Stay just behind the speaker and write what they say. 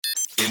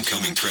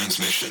Incoming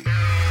transmission.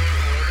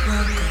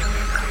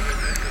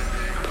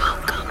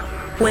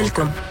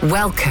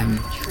 Welcome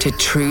to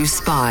True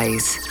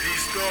Spies.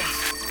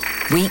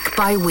 Week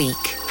by week,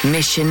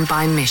 mission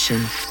by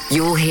mission,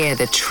 you'll hear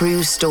the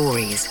true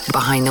stories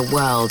behind the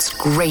world's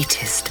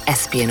greatest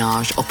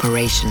espionage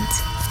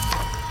operations.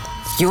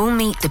 You'll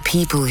meet the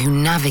people who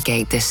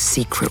navigate this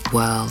secret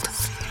world.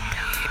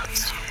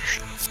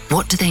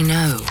 What do they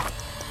know?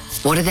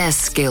 What are their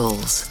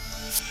skills?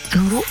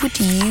 And what would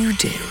you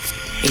do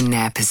in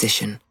their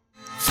position?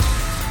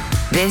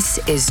 This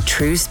is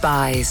True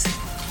Spies.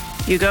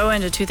 You go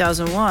into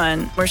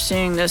 2001, we're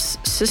seeing this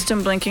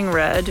system blinking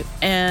red,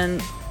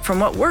 and from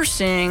what we're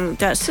seeing,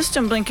 that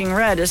system blinking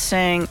red is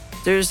saying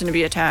there's going to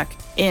be attack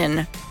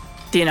in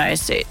the United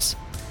States.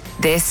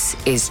 This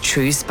is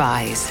True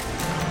Spies.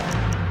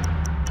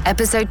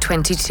 Episode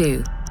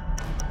 22,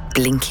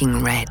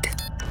 Blinking Red.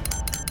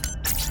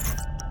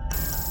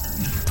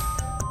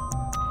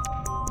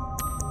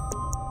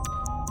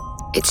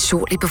 It's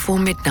shortly before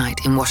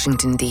midnight in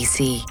Washington,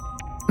 D.C.,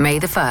 May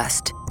the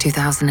 1st,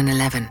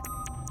 2011.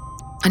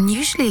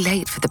 Unusually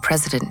late for the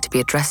president to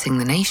be addressing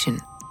the nation.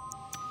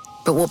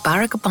 But what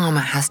Barack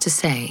Obama has to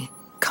say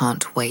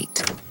can't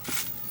wait.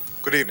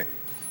 Good evening.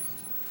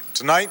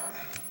 Tonight,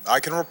 I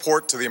can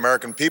report to the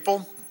American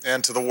people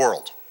and to the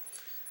world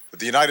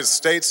that the United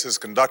States has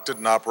conducted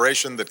an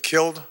operation that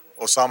killed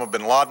Osama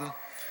bin Laden,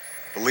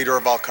 the leader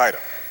of Al-Qaeda.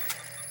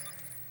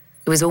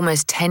 It was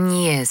almost 10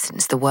 years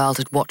since the world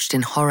had watched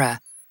in horror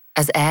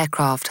as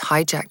aircraft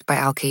hijacked by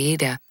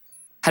Al-Qaeda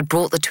had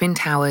brought the Twin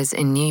Towers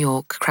in New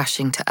York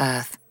crashing to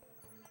Earth.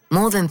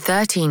 More than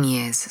 13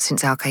 years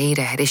since Al-Qaeda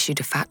had issued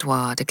a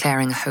fatwa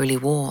declaring a holy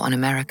war on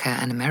America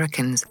and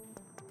Americans,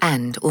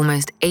 and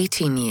almost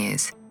 18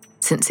 years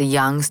since a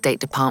young State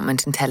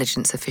Department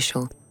intelligence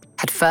official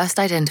had first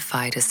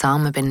identified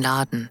Osama bin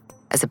Laden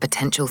as a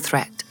potential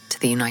threat to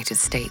the United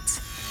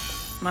States.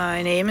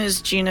 My name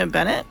is Gina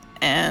Bennett,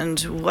 and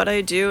what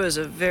I do is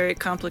a very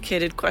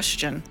complicated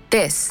question.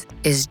 This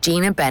is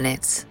Gina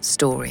Bennett's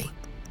story.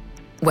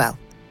 Well,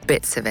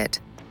 bits of it,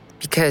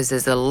 because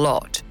there's a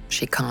lot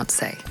she can't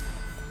say.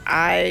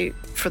 I,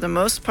 for the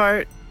most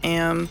part,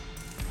 am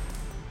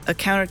a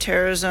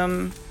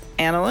counterterrorism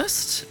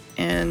analyst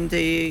in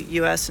the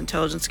U.S.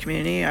 intelligence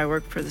community. I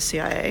work for the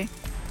CIA.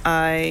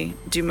 I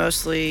do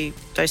mostly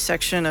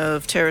dissection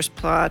of terrorist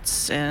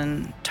plots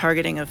and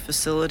targeting of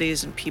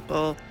facilities and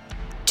people.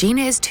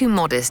 Gina is too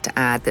modest to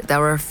add that there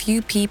are a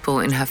few people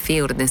in her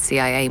field in the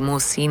CIA more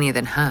senior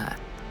than her.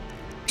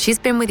 She's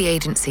been with the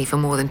agency for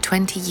more than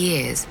 20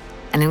 years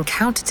and in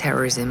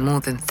counterterrorism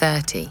more than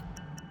 30.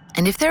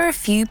 And if there are a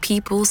few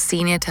people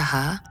senior to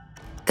her,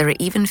 there are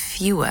even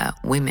fewer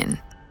women.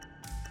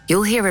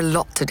 You'll hear a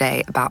lot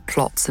today about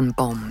plots and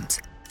bombs,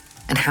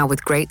 and how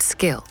with great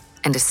skill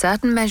and a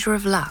certain measure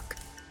of luck,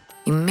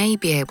 you may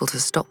be able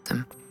to stop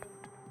them.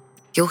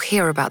 You'll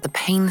hear about the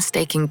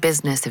painstaking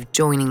business of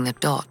joining the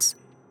dots,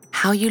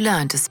 how you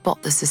learn to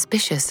spot the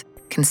suspicious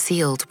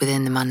concealed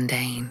within the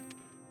mundane.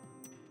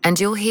 And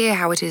you'll hear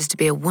how it is to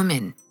be a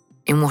woman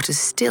in what is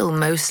still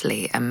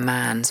mostly a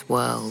man's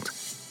world.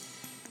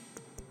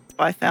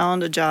 I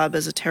found a job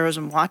as a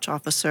terrorism watch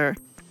officer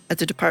at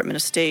the Department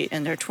of State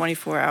in their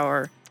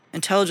 24-hour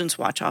intelligence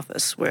watch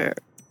office, where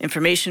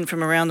information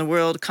from around the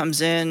world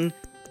comes in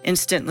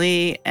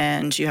instantly,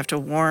 and you have to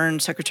warn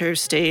Secretary of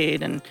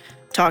State and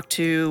talk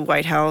to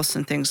White House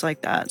and things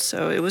like that.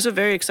 So it was a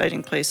very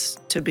exciting place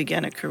to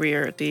begin a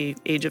career at the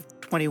age of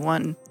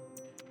 21.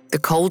 The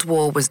Cold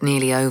War was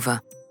nearly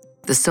over,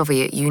 the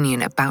Soviet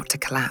Union about to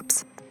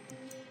collapse.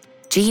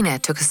 Gina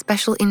took a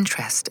special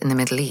interest in the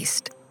Middle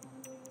East.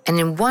 And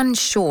in one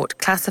short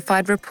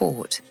classified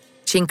report,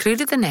 she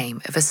included the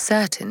name of a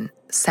certain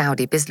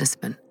Saudi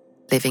businessman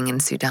living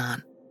in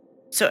Sudan.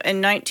 So in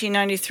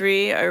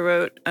 1993, I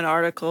wrote an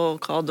article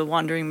called The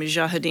Wandering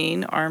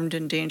Mujahideen, Armed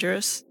and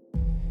Dangerous.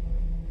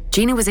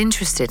 Gina was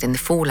interested in the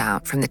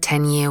fallout from the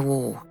 10-year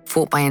war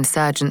fought by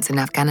insurgents in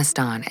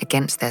Afghanistan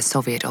against their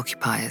Soviet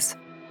occupiers.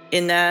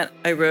 In that,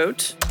 I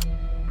wrote,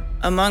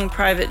 among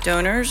private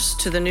donors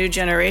to the new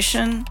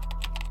generation,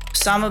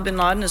 Osama bin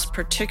Laden is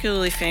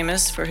particularly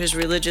famous for his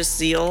religious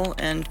zeal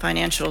and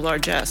financial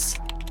largesse.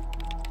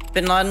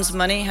 Bin Laden's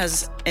money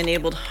has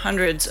enabled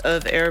hundreds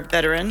of Arab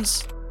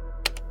veterans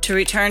to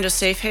return to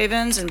safe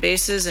havens and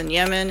bases in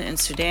Yemen and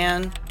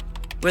Sudan,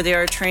 where they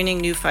are training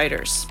new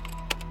fighters.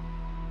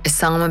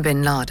 Osama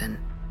bin Laden.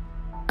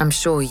 I'm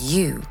sure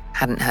you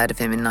hadn't heard of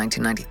him in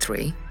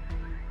 1993.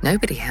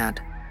 Nobody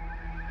had.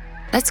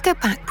 Let's go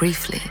back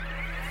briefly.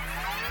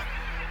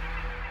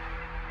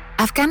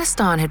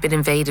 Afghanistan had been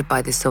invaded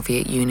by the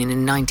Soviet Union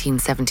in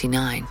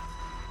 1979.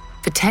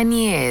 For 10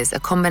 years, a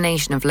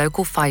combination of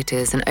local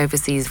fighters and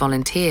overseas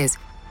volunteers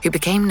who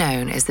became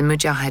known as the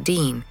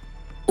Mujahideen,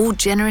 all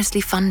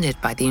generously funded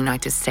by the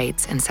United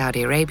States and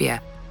Saudi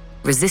Arabia,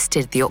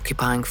 resisted the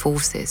occupying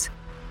forces.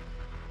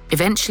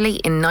 Eventually,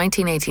 in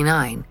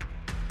 1989,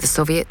 the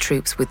Soviet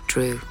troops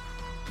withdrew.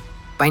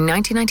 By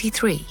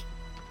 1993,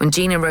 when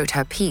Gina wrote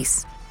her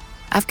piece,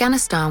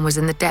 Afghanistan was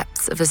in the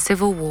depths of a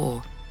civil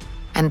war,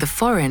 and the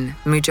foreign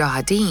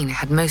Mujahideen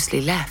had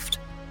mostly left.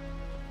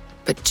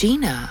 But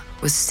Gina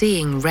was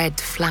seeing red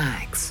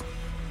flags.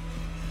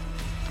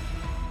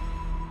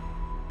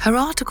 Her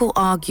article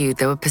argued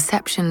there were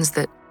perceptions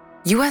that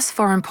US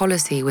foreign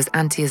policy was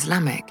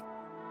anti-Islamic,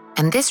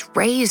 and this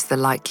raised the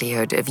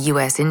likelihood of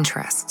US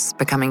interests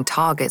becoming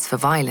targets for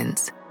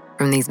violence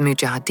from these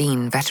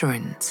Mujahideen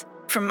veterans.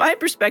 From my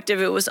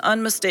perspective, it was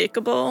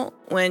unmistakable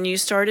when you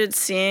started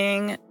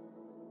seeing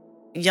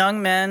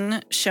young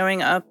men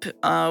showing up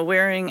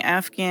wearing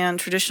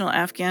traditional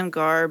Afghan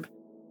garb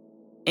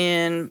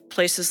in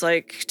places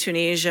like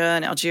Tunisia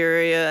and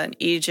Algeria and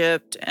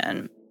Egypt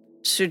and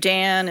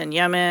Sudan and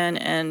Yemen,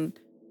 and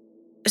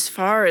as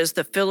far as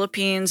the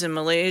Philippines and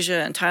Malaysia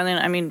and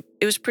Thailand. I mean,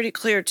 it was pretty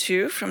clear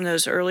too from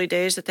those early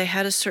days that they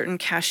had a certain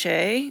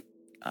cachet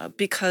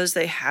because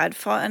they had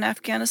fought in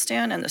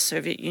Afghanistan and the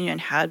Soviet Union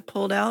had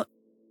pulled out.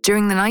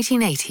 During the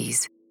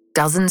 1980s,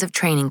 dozens of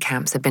training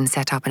camps had been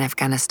set up in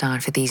Afghanistan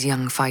for these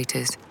young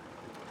fighters.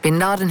 Bin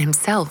Laden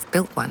himself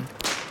built one.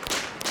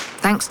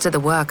 Thanks to the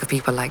work of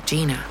people like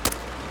Gina,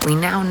 we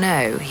now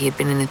know he had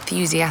been an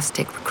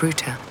enthusiastic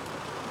recruiter.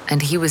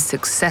 And he was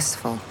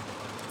successful.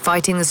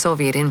 Fighting the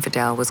Soviet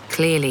infidel was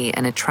clearly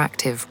an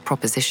attractive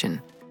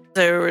proposition.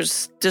 There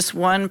was this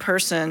one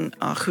person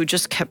who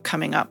just kept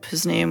coming up.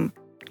 His name,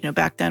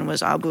 back then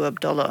was Abu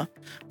Abdullah,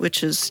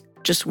 which is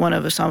just one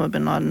of Osama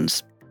bin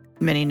Laden's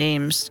many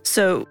names.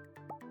 So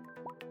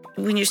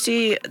when you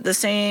see the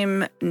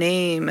same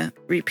name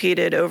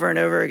repeated over and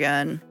over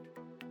again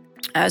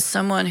as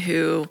someone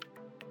who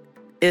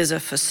is a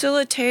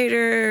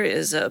facilitator,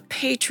 is a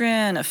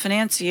patron, a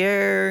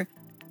financier,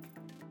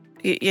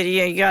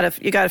 you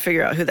gotta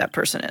figure out who that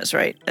person is,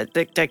 right?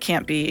 That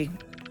can't be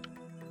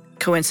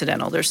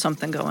coincidental. There's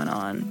something going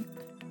on.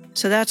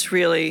 So that's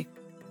really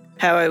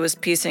how I was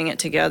piecing it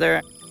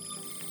together.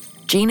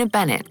 Gina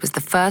Bennett was the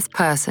first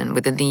person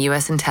within the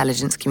US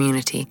intelligence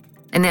community,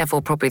 and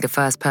therefore probably the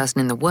first person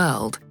in the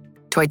world,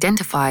 to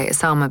identify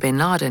Osama bin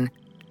Laden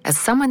as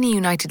someone the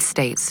United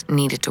States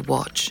needed to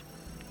watch.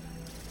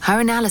 Her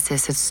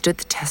analysis had stood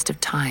the test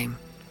of time.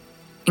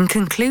 In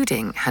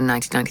concluding her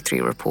 1993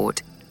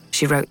 report,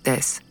 she wrote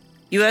this: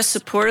 U.S.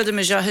 support of the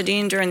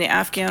Mujahideen during the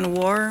Afghan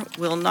war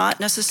will not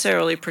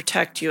necessarily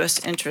protect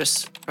U.S.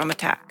 interests from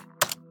attack.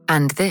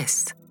 And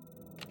this: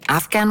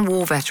 Afghan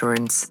war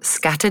veterans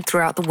scattered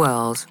throughout the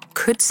world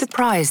could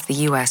surprise the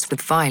US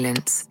with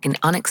violence in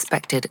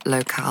unexpected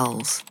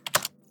locales.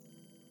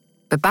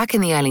 But back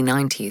in the early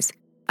 90s,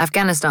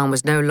 Afghanistan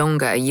was no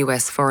longer a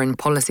US foreign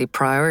policy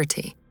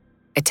priority.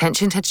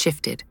 Attention had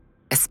shifted,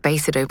 a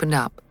space had opened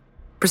up,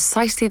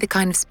 precisely the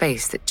kind of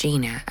space that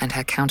Gina and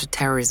her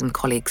counterterrorism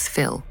colleagues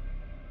fill.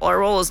 Our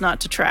role is not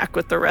to track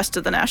with the rest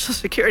of the national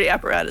security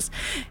apparatus.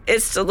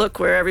 It's to look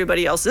where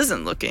everybody else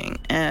isn't looking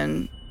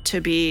and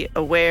to be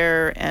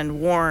aware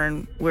and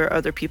warn where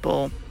other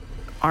people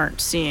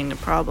aren't seeing the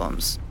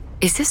problems.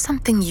 Is this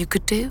something you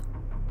could do?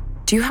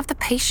 Do you have the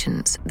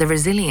patience, the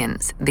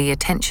resilience, the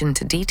attention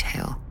to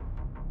detail,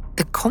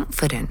 the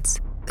confidence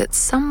that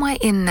somewhere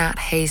in that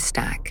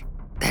haystack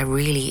there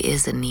really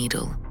is a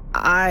needle?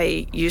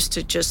 I used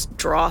to just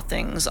draw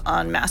things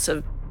on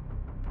massive,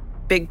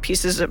 big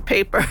pieces of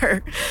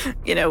paper,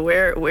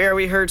 where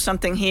we heard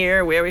something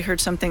here, where we heard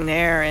something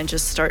there, and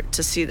just start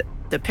to see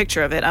the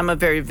picture of it. I'm a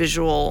very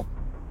visual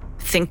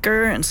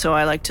thinker, and so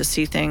I like to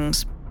see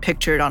things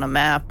pictured on a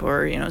map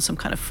or, some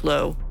kind of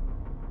flow.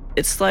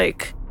 It's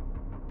like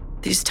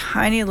these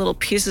tiny little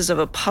pieces of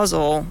a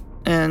puzzle,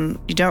 and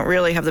you don't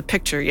really have the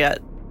picture yet,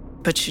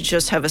 but you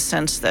just have a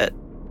sense that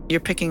you're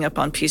picking up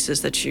on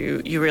pieces that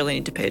you really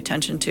need to pay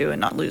attention to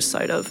and not lose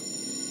sight of.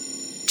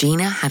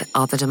 Gina had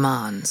other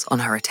demands on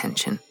her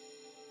attention.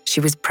 She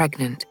was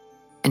pregnant,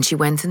 and she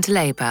went into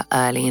labor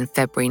early in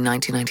February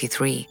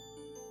 1993.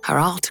 Her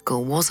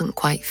article wasn't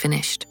quite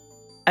finished.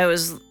 I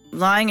was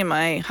lying in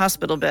my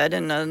hospital bed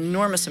in an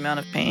enormous amount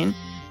of pain,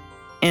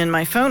 and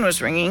my phone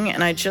was ringing,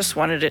 and I just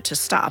wanted it to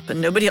stop, and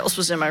nobody else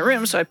was in my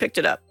room, so I picked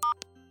it up.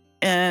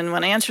 And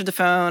when I answered the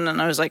phone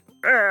and I was like,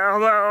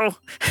 hello,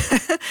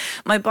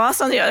 my boss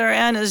on the other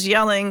end is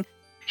yelling,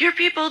 your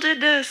people did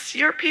this,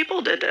 your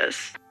people did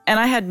this. And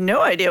I had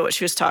no idea what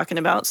she was talking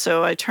about,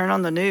 so I turned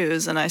on the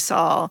news and I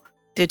saw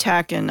the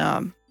attack in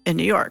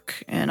New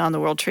York and on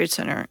the World Trade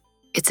Center.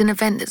 It's an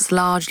event that's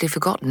largely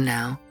forgotten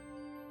now.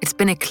 It's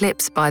been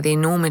eclipsed by the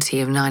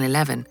enormity of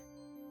 9/11.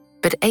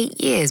 But 8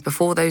 years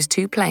before those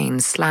two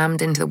planes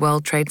slammed into the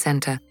World Trade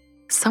Center,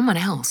 someone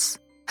else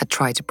had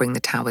tried to bring the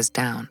towers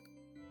down.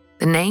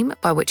 The name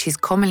by which he's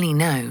commonly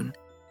known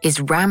is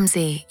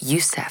Ramzi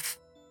Youssef.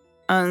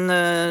 On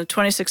the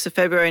 26th of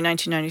February,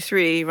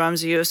 1993,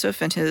 Ramzi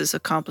Youssef and his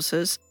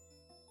accomplices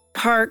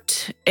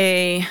parked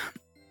a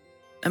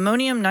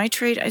ammonium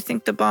nitrate, I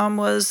think the bomb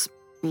was,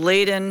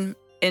 laden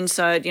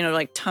inside,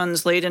 like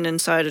tons laden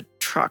inside a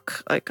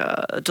truck, like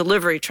a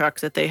delivery truck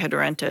that they had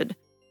rented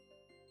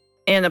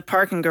in the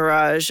parking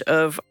garage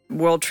of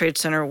World Trade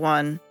Center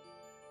 1.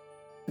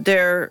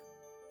 Their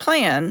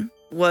plan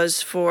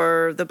was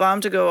for the bomb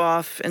to go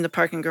off in the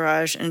parking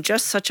garage in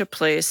just such a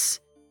place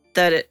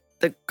that it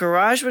the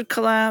garage would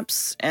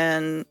collapse,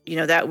 and,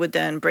 that would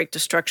then break the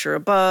structure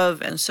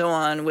above and so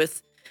on,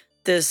 with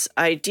this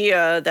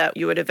idea that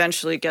you would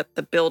eventually get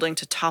the building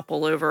to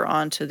topple over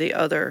onto the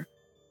other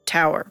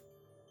tower.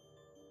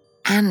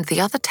 And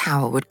the other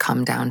tower would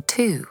come down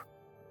too.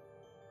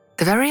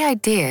 The very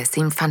idea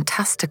seemed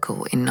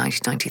fantastical in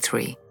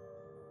 1993.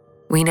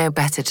 We know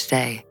better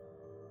today.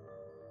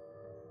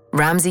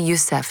 Ramzi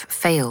Youssef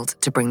failed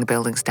to bring the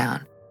buildings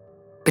down,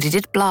 but he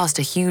did blast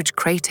a huge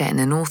crater in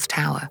the North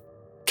Tower,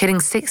 killing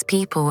 6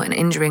 people and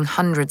injuring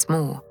hundreds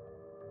more.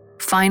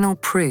 Final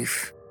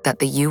proof that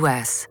the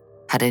US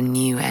had a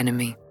new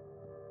enemy.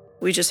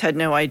 We just had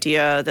no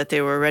idea that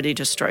they were ready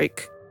to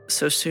strike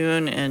so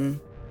soon in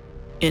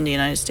the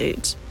United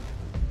States.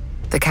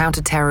 The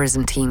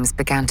counterterrorism teams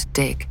began to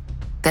dig,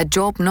 their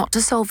job not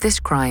to solve this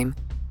crime,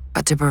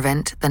 but to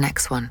prevent the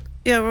next one.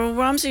 Yeah, well,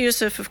 Ramzi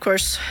Youssef, of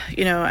course,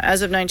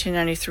 as of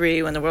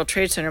 1993, when the World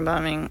Trade Center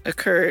bombing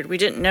occurred, we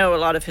didn't know a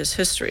lot of his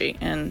history,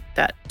 and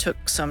that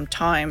took some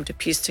time to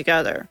piece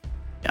together,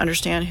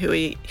 understand who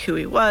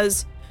he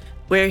was,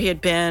 where he had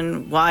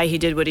been, why he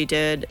did what he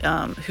did,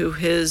 who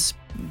his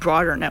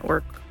broader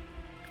network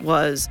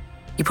was.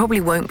 You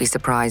probably won't be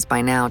surprised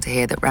by now to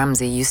hear that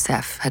Ramzi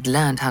Youssef had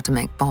learned how to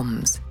make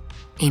bombs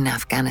in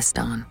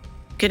Afghanistan.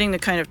 Getting the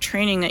kind of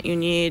training that you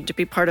need to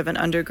be part of an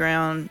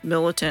underground,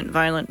 militant,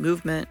 violent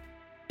movement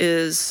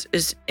is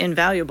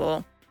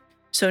invaluable.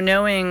 So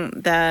knowing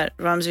that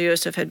Ramzi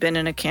Youssef had been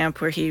in a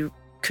camp where he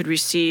could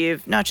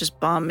receive not just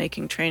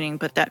bomb-making training,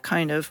 but that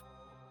kind of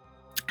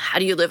how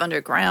do you live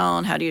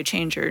underground, how do you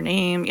change your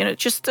name,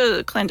 just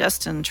the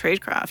clandestine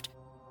tradecraft,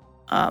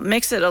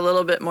 makes it a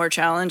little bit more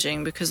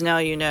challenging because now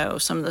you know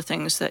some of the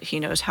things that he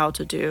knows how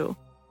to do.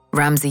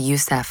 Ramzi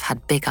Youssef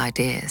had big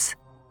ideas.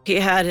 He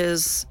had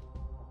his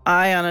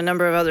eye on a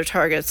number of other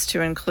targets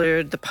to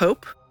include the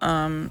Pope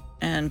and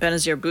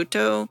Benazir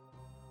Bhutto.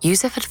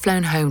 Youssef had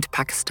flown home to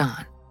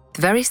Pakistan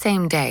the very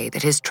same day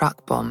that his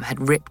truck bomb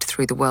had ripped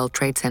through the World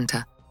Trade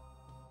Center.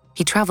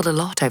 He traveled a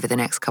lot over the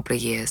next couple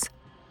of years.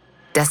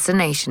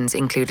 Destinations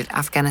included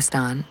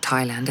Afghanistan,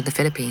 Thailand, and the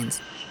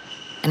Philippines.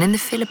 And in the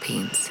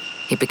Philippines,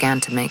 he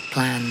began to make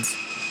plans.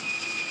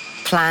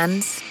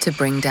 Plans to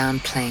bring down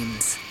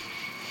planes.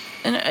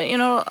 And,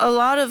 a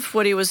lot of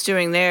what he was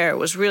doing there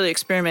was really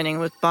experimenting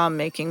with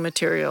bomb-making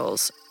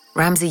materials.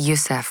 Ramzi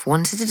Youssef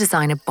wanted to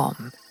design a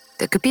bomb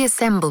that could be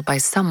assembled by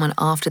someone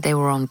after they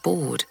were on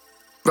board,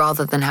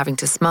 rather than having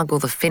to smuggle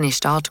the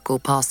finished article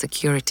past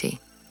security.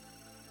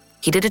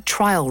 He did a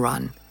trial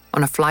run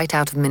on a flight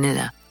out of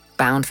Manila,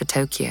 bound for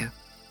Tokyo.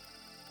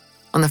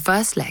 On the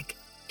first leg,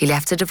 he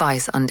left a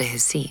device under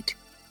his seat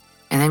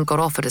and then got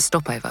off at a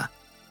stopover.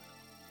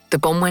 The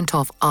bomb went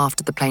off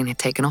after the plane had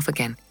taken off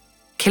again,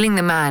 killing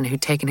the man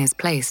who'd taken his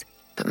place,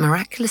 but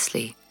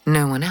miraculously,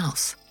 no one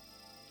else.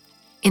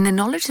 In the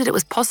knowledge that it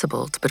was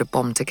possible to put a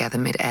bomb together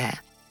mid-air,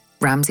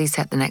 Ramzi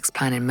set the next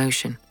plan in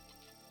motion.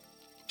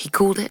 He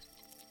called it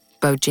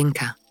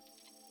Bojinka.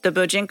 The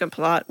Bojinka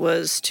plot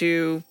was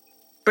to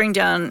bring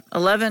down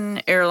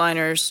 11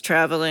 airliners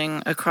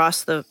traveling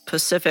across the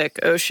Pacific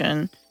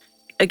Ocean,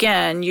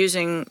 again,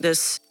 using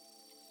this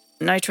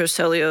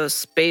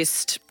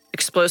nitrocellulose-based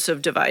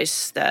explosive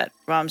device that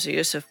Ramzi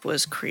Youssef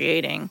was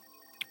creating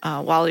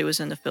while he was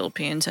in the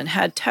Philippines and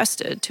had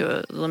tested to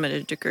a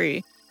limited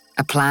degree.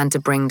 A plan to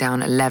bring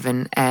down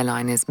 11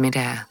 airliners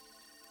mid-air,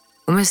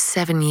 almost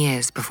 7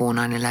 years before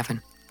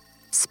 9/11.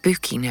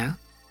 Spooky, no?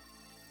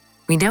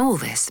 We know all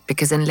this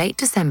because in late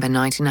December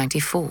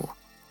 1994,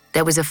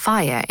 there was a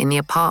fire in the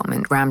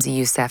apartment Ramzi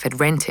Youssef had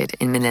rented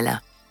in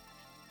Manila.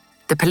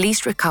 The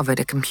police recovered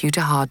a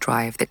computer hard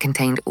drive that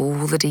contained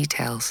all the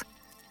details.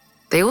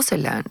 They also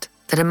learned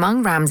that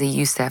among Ramzi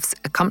Youssef's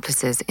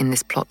accomplices in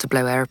this plot to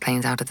blow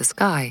aeroplanes out of the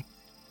sky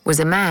was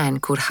a man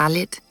called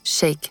Khalid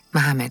Sheikh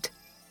Mohammed.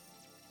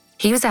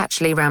 He was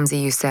actually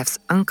Ramzi Youssef's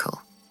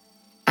uncle,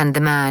 and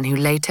the man who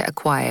later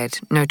acquired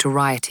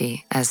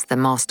notoriety as the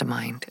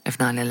mastermind of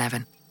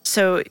 9/11.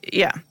 So,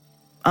 yeah,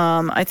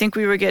 I think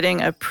we were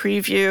getting a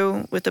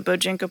preview with the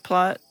Bojinka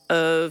plot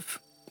of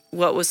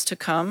what was to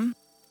come.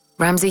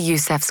 Ramzi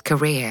Youssef's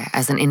career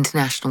as an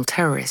international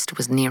terrorist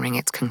was nearing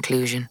its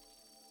conclusion.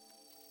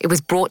 It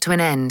was brought to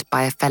an end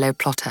by a fellow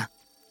plotter,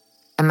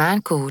 a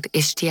man called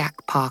Ishtiaq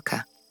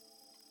Parker.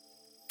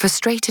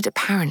 Frustrated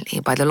apparently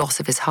by the loss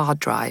of his hard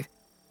drive,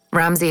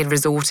 Ramzi had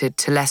resorted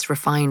to less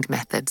refined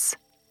methods.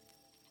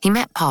 He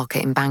met Parker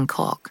in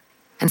Bangkok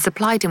and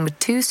supplied him with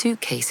 2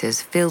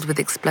 suitcases filled with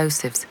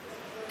explosives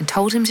and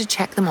told him to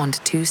check them onto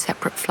 2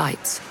 separate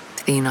flights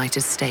to the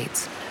United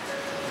States.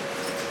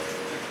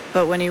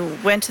 But when he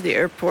went to the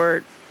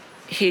airport,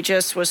 he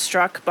just was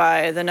struck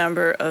by the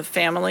number of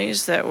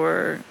families that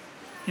were,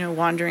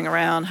 wandering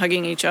around,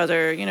 hugging each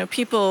other,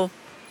 people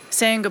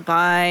saying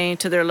goodbye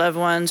to their loved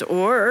ones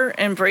or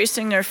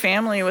embracing their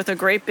family with a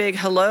great big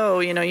hello,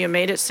 you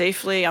made it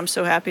safely, I'm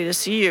so happy to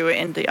see you.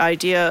 And the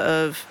idea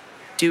of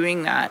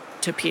doing that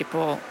to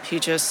people, he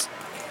just,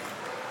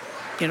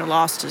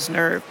 lost his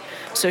nerve.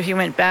 So he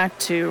went back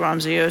to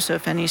Ramzi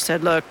Youssef and he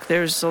said, look,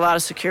 there's a lot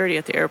of security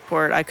at the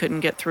airport. I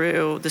couldn't get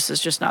through. This is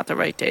just not the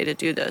right day to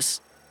do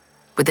this.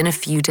 within a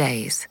few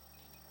days,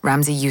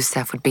 Ramzi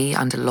Youssef would be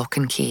under lock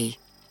and key.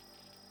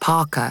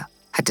 Parker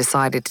had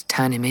decided to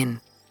turn him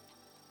in.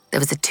 There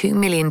was a $2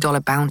 million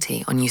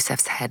bounty on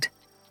Youssef's head.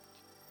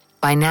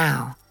 By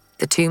now,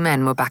 the two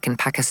men were back in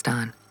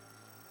Pakistan.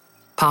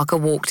 Parker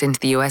walked into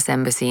the US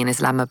Embassy in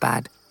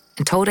Islamabad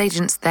and told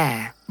agents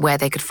there where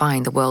they could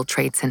find the World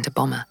Trade Center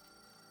bomber.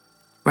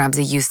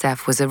 Ramzi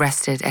Youssef was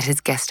arrested at his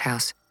guest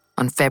house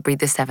on February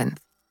the 7th,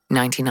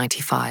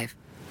 1995.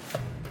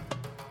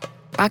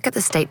 Back at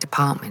the State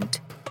Department,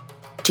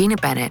 Gina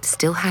Bennett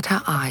still had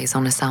her eyes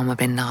on Osama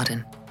bin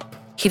Laden.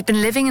 He'd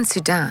been living in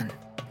Sudan,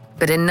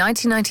 but in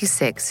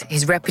 1996,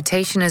 his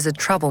reputation as a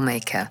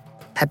troublemaker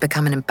had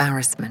become an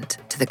embarrassment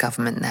to the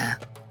government there.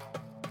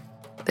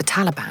 The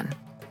Taliban,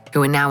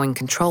 who were now in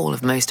control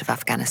of most of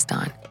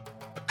Afghanistan,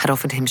 had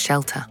offered him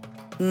shelter.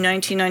 In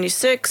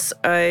 1996,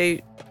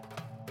 I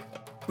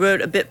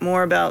wrote a bit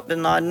more about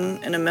bin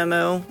Laden in a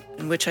memo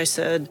in which I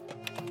said,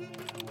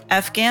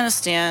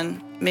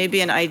 Afghanistan may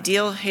be an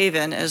ideal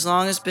haven as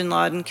long as bin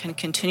Laden can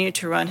continue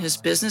to run his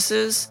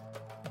businesses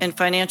and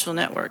financial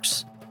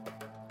networks.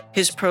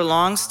 His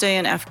prolonged stay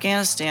in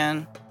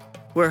Afghanistan,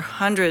 where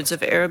hundreds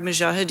of Arab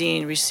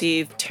Mujahideen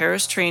receive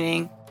terrorist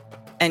training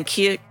and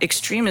key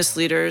extremist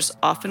leaders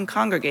often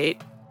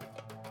congregate,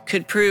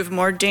 could prove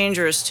more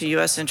dangerous to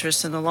U.S.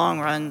 interests in the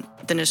long run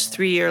than his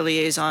 3-year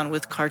liaison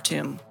with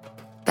Khartoum.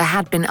 There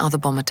had been other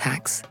bomb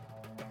attacks.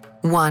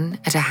 One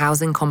at a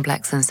housing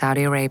complex in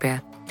Saudi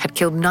Arabia had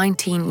killed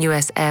 19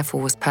 U.S. Air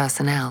Force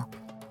personnel.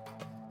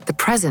 The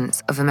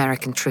presence of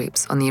American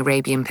troops on the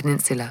Arabian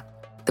Peninsula,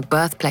 the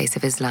birthplace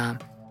of Islam,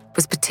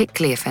 was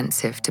particularly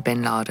offensive to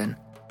bin Laden.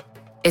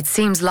 It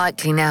seems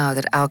likely now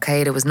that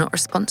al-Qaeda was not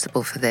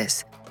responsible for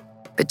this,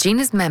 but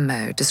Gina's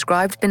memo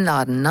described bin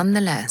Laden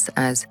nonetheless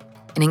as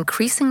an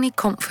increasingly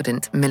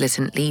confident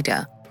militant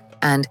leader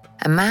and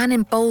a man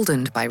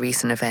emboldened by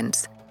recent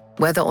events,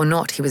 whether or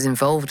not he was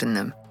involved in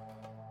them.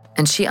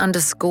 And she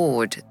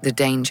underscored the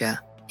danger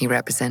he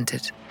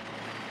represented.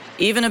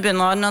 Even a bin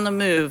Laden on the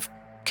move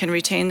can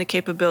retain the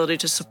capability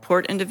to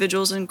support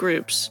individuals and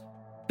groups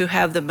who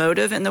have the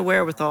motive and the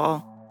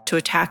wherewithal to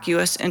attack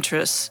U.S.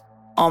 interests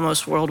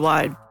almost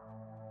worldwide.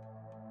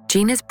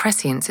 Gina's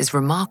prescience is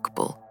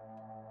remarkable.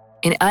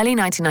 In early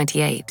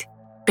 1998,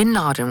 bin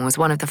Laden was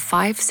one of the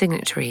 5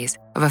 signatories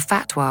of a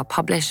fatwa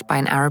published by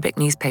an Arabic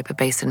newspaper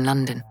based in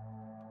London.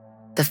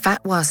 The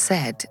fatwa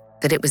said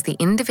that it was the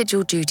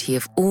individual duty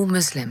of all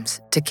Muslims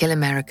to kill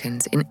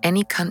Americans in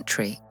any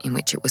country in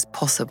which it was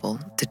possible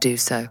to do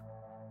so.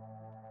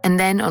 And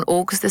then on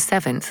August the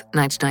 7th,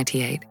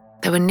 1998,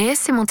 there were near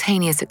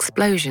simultaneous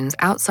explosions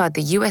outside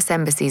the US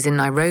embassies in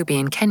Nairobi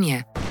in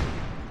Kenya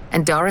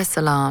and Dar es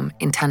Salaam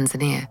in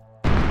Tanzania.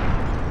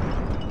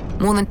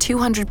 More than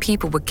 200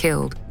 people were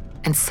killed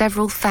and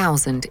several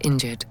thousand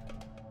injured.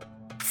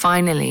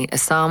 Finally,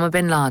 Osama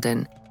bin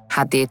Laden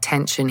had the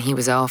attention he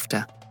was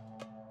after.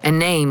 A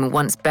name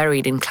once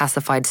buried in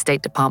classified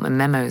State Department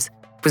memos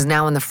was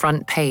now on the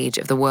front page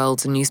of the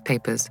world's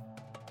newspapers.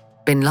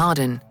 Bin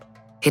Laden,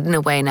 hidden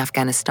away in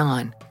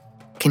Afghanistan,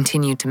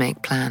 continued to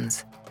make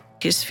plans.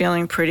 He's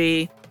feeling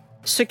pretty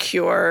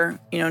secure,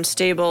 and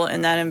stable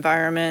in that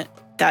environment.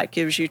 That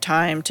gives you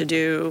time to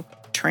do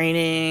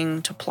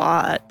training, to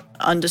plot,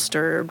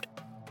 undisturbed.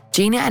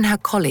 Gina and her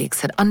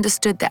colleagues had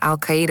understood that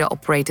al-Qaeda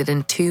operated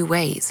in 2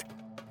 ways.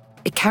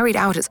 It carried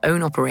out its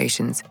own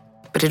operations,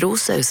 but it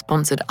also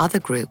sponsored other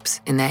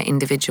groups in their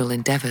individual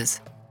endeavors.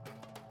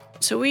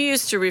 So we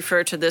used to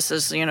refer to this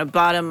as,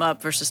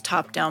 bottom-up versus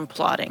top-down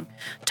plotting.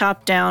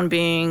 Top-down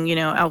being,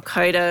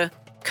 al-Qaeda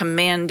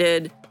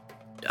commanded,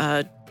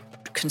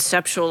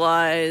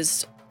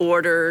 conceptualized,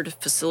 ordered,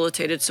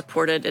 facilitated,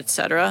 supported,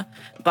 etc.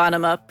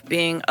 Bottom-up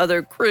being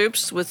other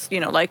groups with,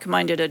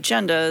 like-minded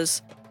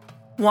agendas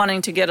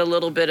wanting to get a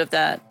little bit of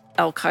that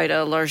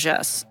al-Qaeda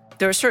largesse.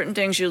 There are certain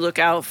things you look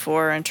out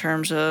for in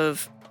terms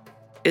of,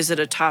 is it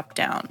a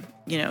top-down?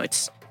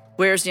 It's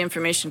where's the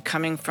information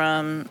coming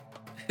from?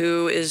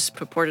 Who is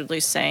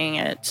purportedly saying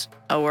it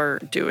or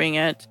doing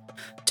it?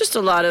 Just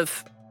a lot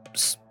of,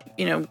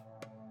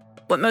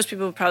 what most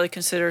people would probably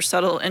consider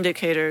subtle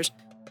indicators.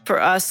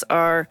 For us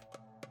are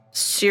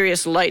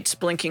serious lights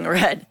blinking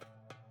red.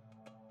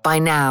 By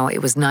now, it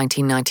was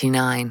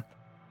 1999.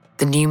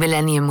 The new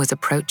millennium was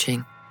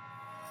approaching,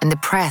 and the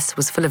press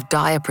was full of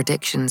dire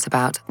predictions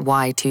about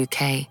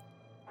Y2K,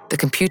 the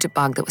computer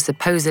bug that was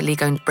supposedly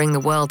going to bring the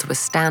world to a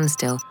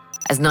standstill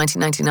as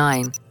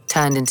 1999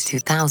 turned into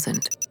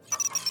 2000.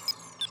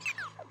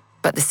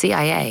 But the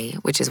CIA,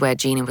 which is where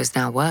Gina was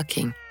now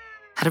working,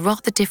 had a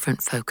rather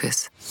different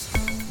focus.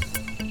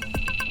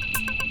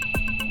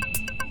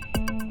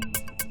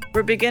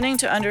 We're beginning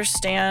to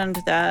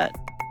understand that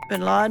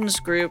bin Laden's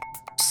group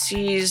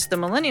sees the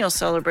millennial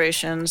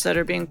celebrations that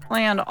are being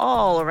planned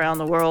all around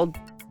the world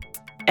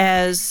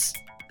as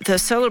the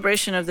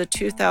celebration of the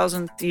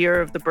 2000th year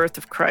of the birth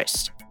of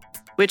Christ,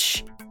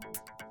 which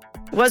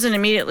wasn't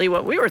immediately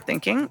what we were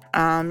thinking,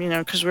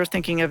 because we're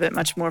thinking of it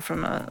much more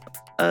from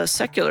a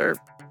secular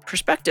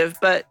perspective,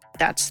 but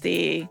that's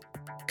the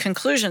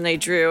conclusion they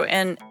drew.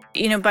 And,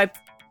 by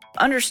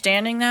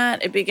Understanding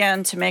that, it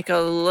began to make a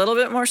little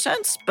bit more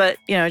sense. But,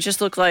 it just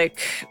looked like,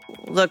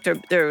 look,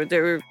 they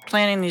were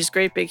planning these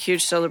great, big,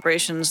 huge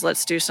celebrations.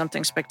 Let's do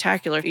something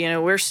spectacular.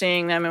 We're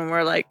seeing them and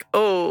we're like,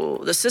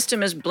 oh, the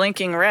system is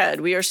blinking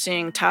red. We are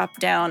seeing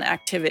top-down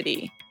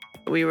activity.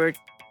 We were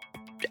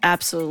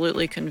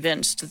absolutely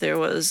convinced there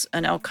was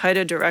an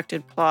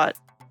al-Qaeda-directed plot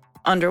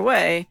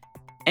underway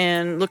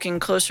and looking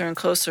closer and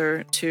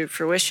closer to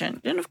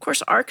fruition. And of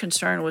course, our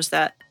concern was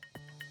that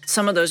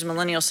some of those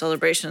millennial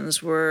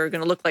celebrations were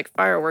going to look like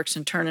fireworks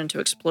and turn into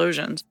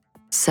explosions.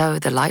 So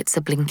the lights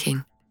are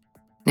blinking.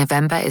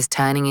 November is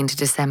turning into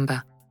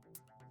December.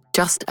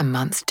 Just a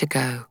month to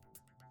go.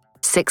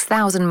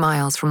 6,000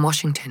 miles from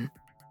Washington,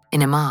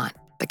 in Amman,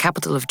 the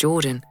capital of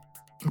Jordan,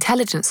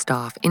 intelligence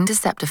staff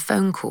intercept a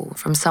phone call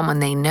from someone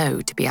they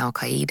know to be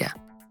al-Qaeda.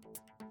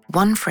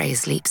 One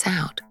phrase leaps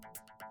out.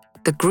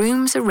 The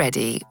grooms are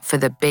ready for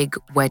the big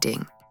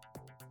wedding.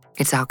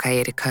 It's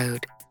al-Qaeda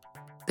code.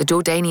 The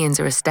Jordanians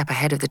are a step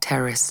ahead of the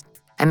terrorists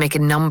and make a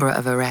number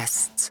of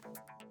arrests.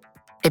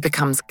 It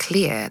becomes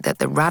clear that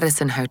the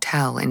Radisson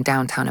Hotel in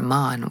downtown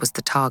Amman was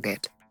the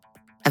target,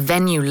 a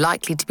venue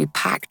likely to be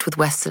packed with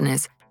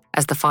Westerners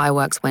as the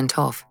fireworks went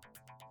off.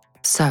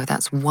 So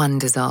that's one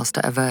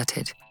disaster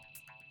averted.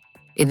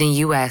 In the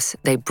US,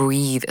 they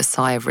breathe a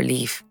sigh of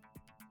relief,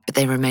 but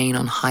they remain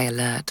on high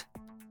alert.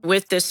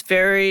 With this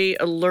very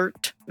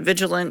alert,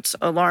 vigilant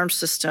alarm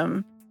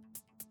system,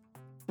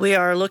 we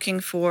are looking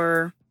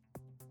for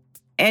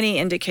any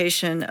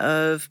indication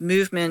of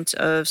movement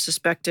of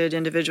suspected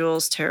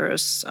individuals,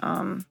 terrorists,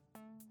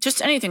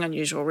 just anything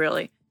unusual,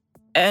 really.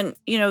 And,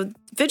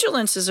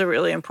 vigilance is a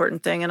really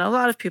important thing. And a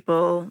lot of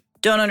people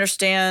don't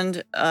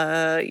understand,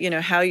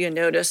 how you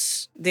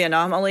notice the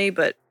anomaly.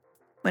 But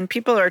when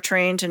people are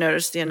trained to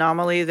notice the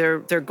anomaly, they're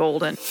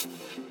golden.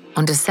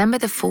 On December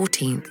the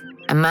 14th,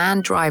 a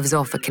man drives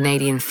off a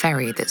Canadian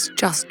ferry that's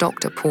just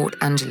docked at Port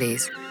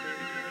Angeles,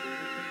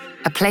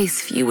 a place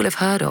few will have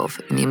heard of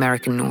in the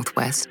American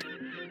Northwest.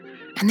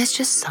 And there's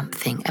just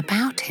something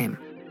about him.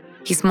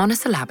 He's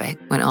monosyllabic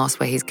when asked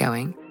where he's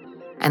going,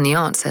 and the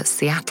answer,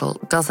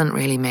 Seattle, doesn't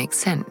really make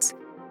sense.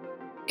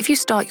 If you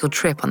start your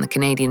trip on the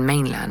Canadian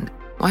mainland,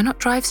 why not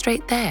drive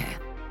straight there?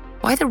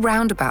 Why the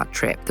roundabout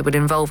trip that would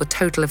involve a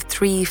total of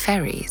 3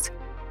 ferries?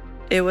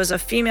 It was a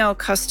female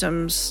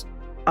customs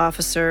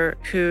officer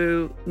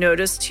who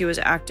noticed he was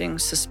acting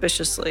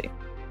suspiciously.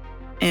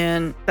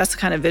 And that's the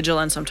kind of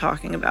vigilance I'm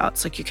talking about.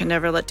 It's like you can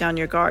never let down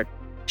your guard.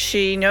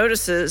 She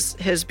notices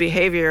his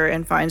behavior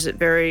and finds it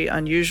very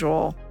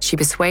unusual. She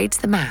persuades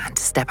the man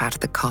to step out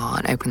of the car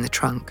and open the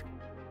trunk.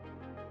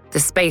 The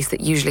space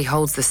that usually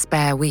holds the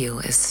spare wheel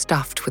is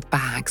stuffed with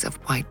bags of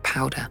white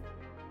powder.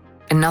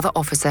 Another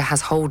officer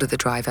has hold of the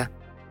driver.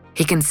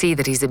 He can see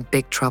that he's in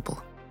big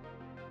trouble.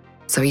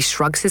 So he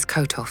shrugs his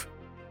coat off,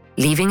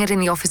 leaving it in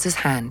the officer's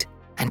hand,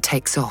 and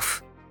takes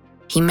off.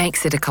 He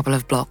makes it a couple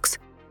of blocks.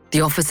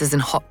 The officer's in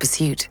hot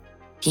pursuit.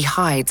 He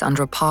hides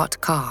under a parked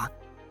car,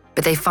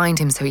 but they find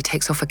him, so he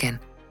takes off again.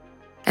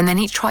 And then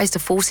he tries to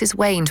force his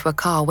way into a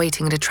car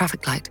waiting at a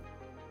traffic light.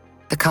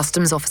 The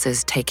customs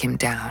officers take him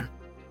down.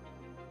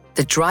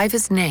 The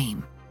driver's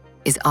name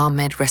is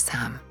Ahmed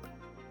Ressam.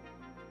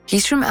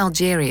 He's from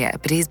Algeria,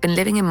 but he's been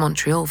living in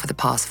Montreal for the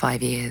past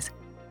 5 years.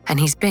 And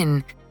he's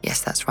been,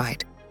 yes, that's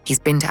right, he's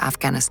been to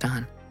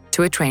Afghanistan,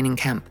 to a training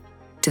camp,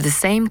 to the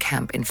same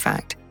camp, in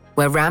fact,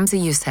 where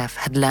Ramzi Youssef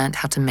had learned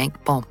how to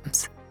make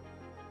bombs.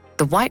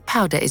 The white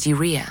powder is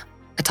urea,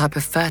 a type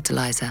of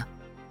fertilizer.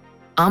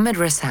 Ahmed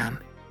Ressam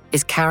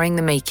is carrying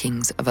the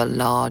makings of a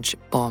large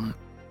bomb.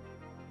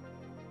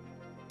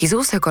 He's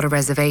also got a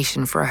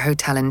reservation for a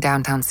hotel in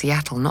downtown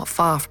Seattle, not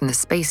far from the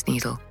Space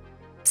Needle,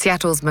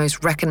 Seattle's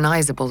most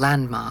recognizable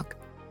landmark.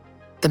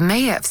 The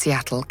mayor of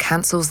Seattle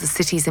cancels the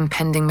city's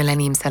impending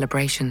millennium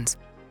celebrations.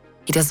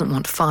 He doesn't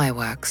want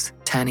fireworks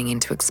turning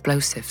into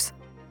explosives.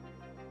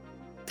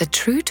 The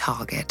true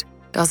target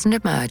doesn't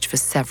emerge for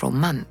several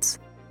months.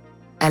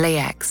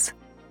 LAX,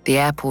 the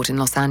airport in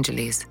Los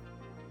Angeles.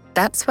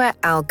 That's where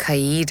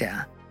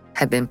al-Qaeda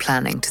had been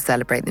planning to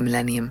celebrate the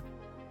millennium.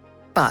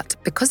 But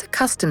because a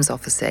customs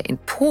officer in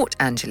Port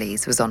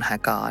Angeles was on her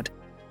guard,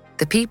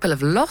 the people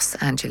of Los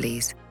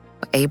Angeles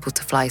were able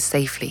to fly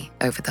safely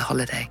over the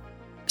holiday.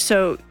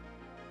 So,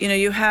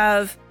 you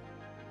have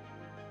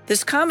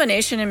this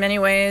combination in many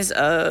ways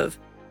of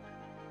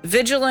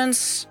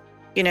vigilance,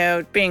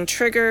 being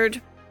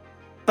triggered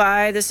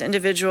by this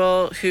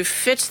individual who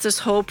fits this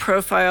whole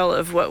profile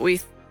of what we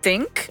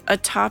think a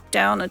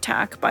top-down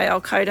attack by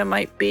al-Qaeda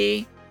might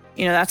be.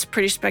 That's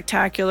pretty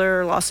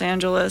spectacular. Los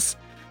Angeles,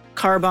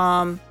 car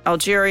bomb,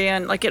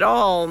 Algerian, it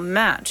all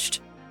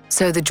matched.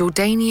 So the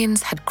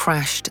Jordanians had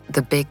crashed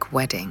the big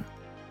wedding.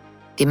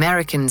 The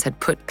Americans had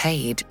put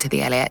paid to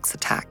the LAX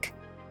attack.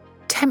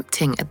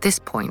 Tempting at this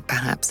point,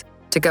 perhaps,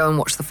 to go and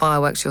watch the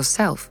fireworks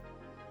yourself.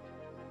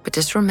 But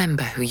just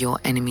remember who your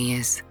enemy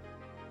is.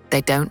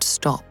 They don't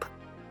stop,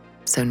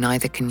 so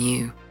neither can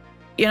you.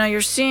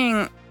 You're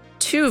seeing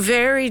 2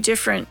 very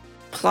different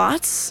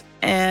plots,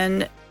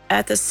 and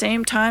at the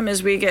same time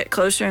as we get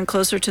closer and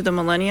closer to the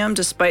millennium,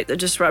 despite the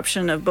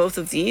disruption of both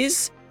of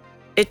these,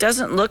 it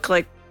doesn't look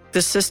like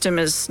the system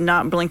is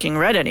not blinking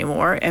red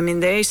anymore. I mean,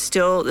 this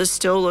still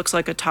looks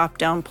like a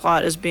top-down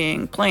plot is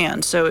being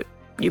planned. So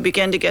you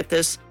begin to get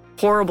this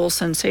horrible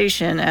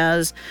sensation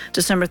as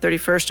December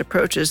 31st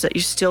approaches that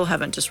you still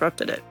haven't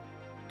disrupted it.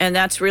 And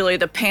that's really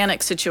the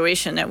panic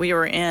situation that we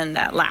were in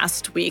that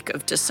last week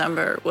of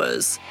December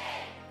was,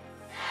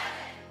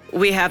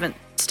 we haven't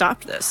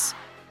stopped this.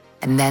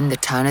 And then the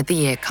turn of the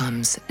year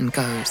comes and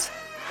goes.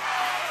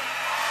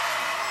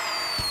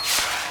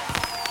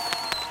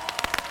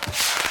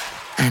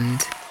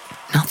 And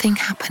nothing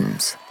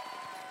happens.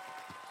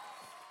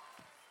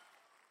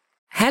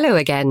 Hello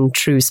again,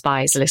 True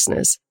Spies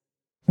listeners.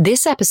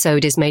 This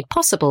episode is made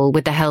possible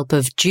with the help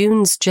of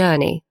June's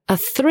Journey, a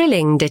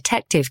thrilling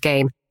detective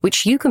game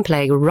which you can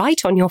play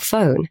right on your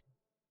phone.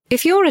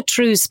 If you're a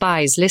True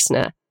Spies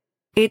listener,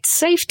 it's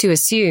safe to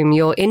assume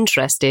you're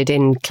interested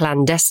in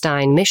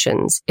clandestine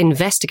missions,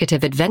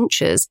 investigative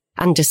adventures,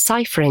 and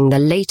deciphering the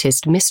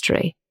latest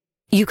mystery.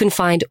 You can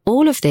find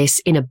all of this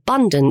in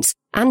abundance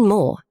and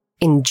more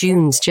in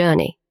June's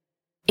Journey.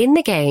 In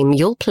the game,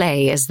 you'll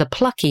play as the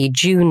plucky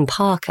June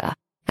Parker,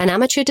 an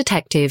amateur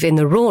detective in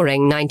the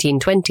roaring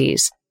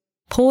 1920s.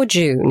 Poor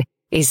June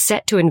is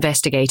set to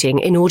investigating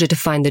in order to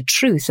find the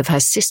truth of her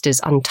sister's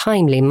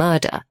untimely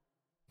murder.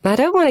 I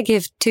don't want to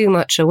give too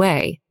much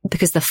away,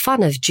 because the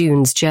fun of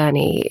June's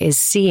Journey is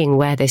seeing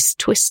where this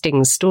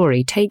twisting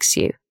story takes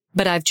you.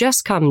 But I've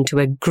just come to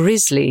a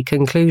grisly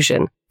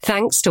conclusion,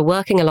 thanks to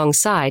working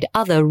alongside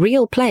other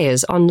real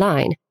players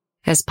online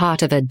as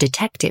part of a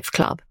detective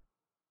club.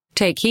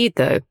 Take heed,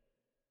 though.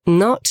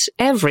 Not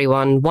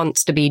everyone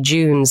wants to be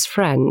June's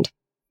friend.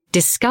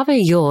 Discover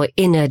your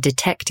inner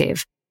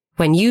detective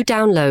when you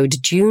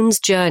download June's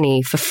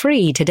Journey for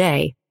free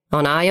today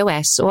on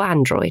iOS or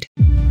Android.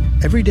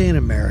 Every day in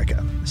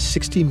America,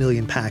 60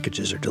 million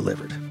packages are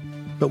delivered,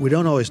 but we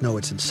don't always know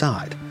what's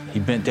inside. He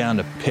bent down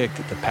to pick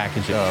the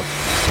package up.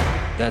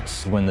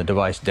 That's when the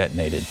device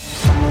detonated.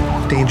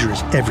 Danger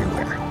is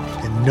everywhere,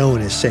 and no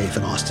one is safe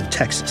in Austin,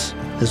 Texas,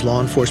 as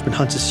law enforcement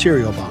hunts a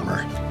serial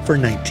bomber for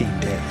 19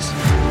 days.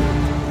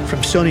 From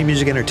Sony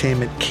Music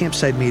Entertainment,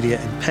 Campside Media,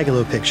 and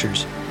Pegalo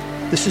Pictures,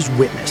 this is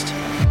Witnessed.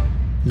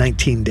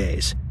 19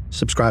 Days.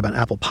 Subscribe on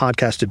Apple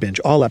Podcasts to binge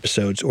all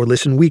episodes or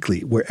listen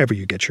weekly wherever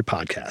you get your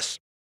podcasts.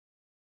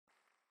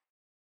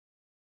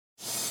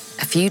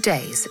 A few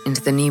days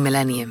into the new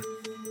millennium,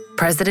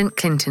 President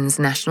Clinton's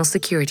national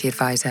security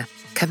advisor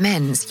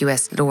commends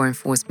U.S. law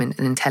enforcement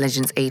and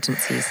intelligence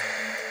agencies.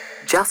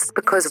 Just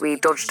because we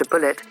dodged a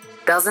bullet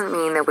doesn't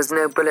mean there was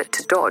no bullet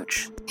to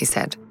dodge, he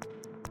said.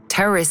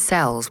 Terrorist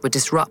cells were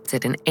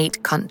disrupted in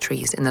 8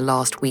 countries in the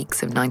last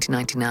weeks of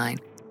 1999.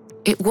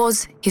 It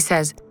was, he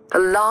says, the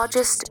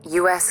largest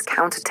U.S.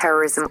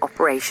 counterterrorism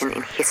operation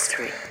in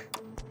history.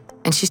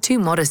 And she's too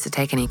modest to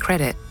take any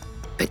credit,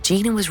 but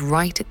Gina was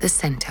right at the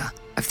center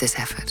of this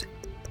effort.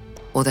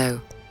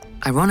 Although,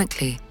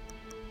 ironically,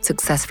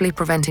 successfully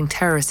preventing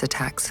terrorist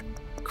attacks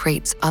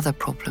creates other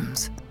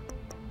problems.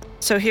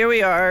 So here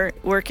we are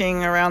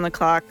working around the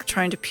clock,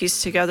 trying to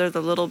piece together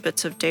the little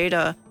bits of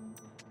data.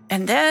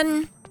 And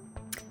then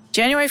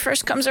January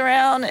 1st comes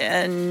around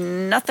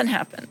and nothing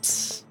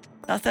happens.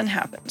 Nothing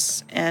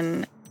happens.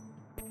 And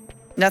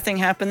nothing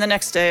happened the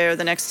next day or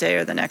the next day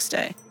or the next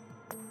day.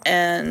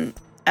 And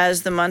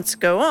as the months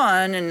go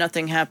on and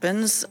nothing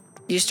happens,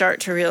 you start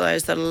to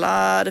realize that a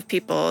lot of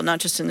people, not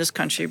just in this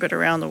country, but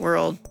around the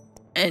world,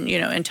 and,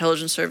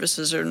 intelligence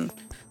services and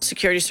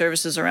security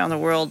services around the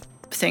world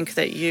think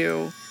that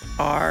you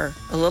are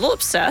a little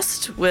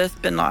obsessed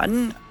with bin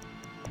Laden.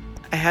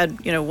 I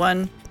had,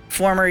 one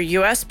former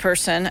U.S.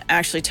 person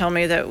actually tell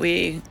me that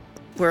we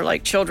were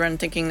like children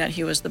thinking that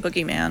he was the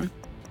boogeyman.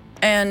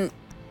 And,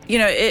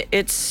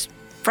 it's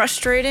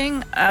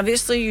frustrating.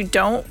 Obviously, you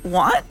don't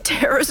want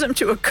terrorism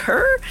to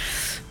occur,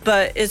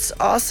 but it's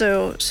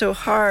also so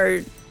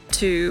hard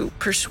to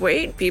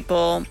persuade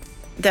people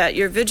that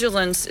your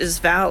vigilance is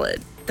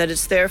valid, that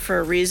it's there for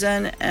a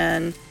reason,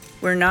 and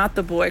we're not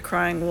the boy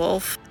crying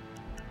wolf.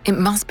 It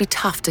must be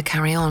tough to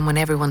carry on when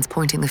everyone's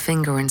pointing the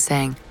finger and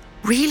saying,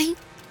 "Really?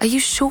 Are you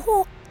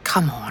sure?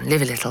 Come on,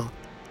 live a little."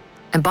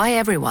 And by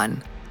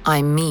everyone,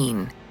 I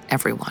mean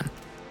everyone.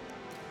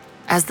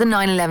 As the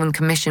 9/11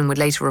 Commission would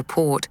later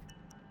report,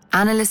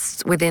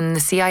 analysts within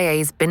the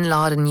CIA's bin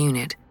Laden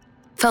unit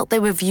felt they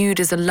were viewed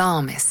as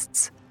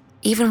alarmists,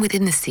 even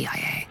within the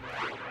CIA.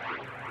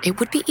 It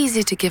would be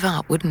easier to give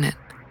up, wouldn't it?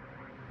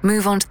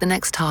 Move on to the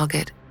next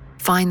target,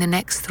 find the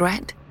next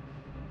threat?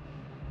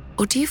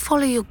 Or do you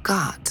follow your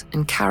gut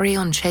and carry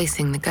on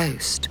chasing the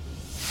ghost?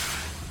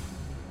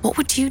 What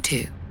would you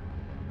do?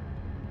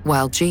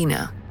 Well,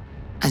 Gina,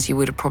 as you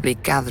would have probably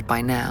gathered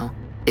by now,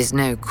 is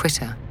no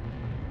quitter.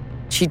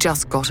 She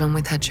just got on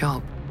with her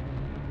job.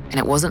 And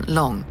it wasn't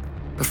long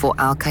before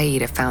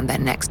Al-Qaeda found their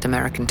next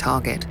American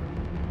target.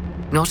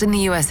 Not in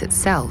the US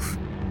itself,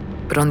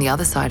 but on the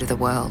other side of the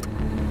world,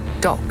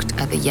 docked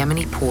at the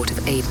Yemeni port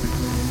of Aden.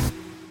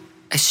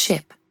 A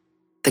ship,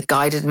 the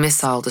guided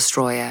missile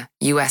destroyer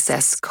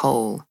USS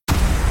Cole.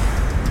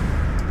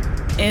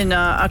 In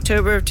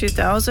October of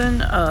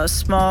 2000, a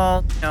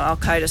small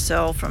Al-Qaeda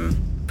cell from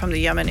the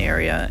Yemen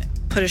area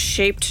put a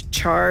shaped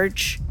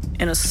charge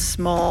in a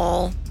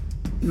small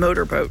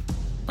motorboat,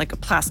 like a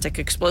plastic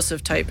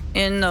explosive type,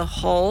 in the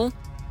hull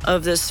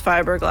of this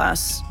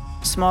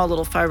small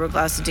little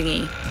fiberglass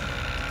dinghy,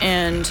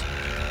 and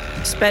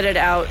sped it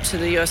out to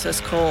the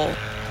USS Cole.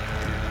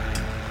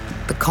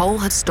 The Cole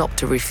had stopped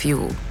to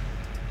refuel.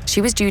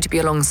 She was due to be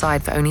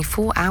alongside for only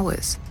 4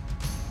 hours.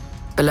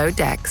 Below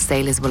deck,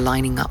 sailors were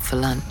lining up for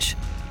lunch.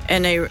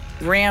 And they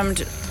rammed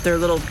their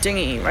little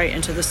dinghy right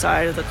into the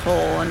side of the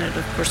Cole, and it,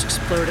 of course,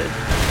 exploded.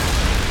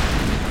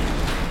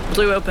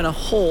 Blew open a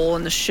hole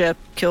in the ship,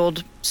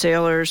 killed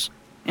sailors,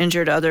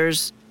 injured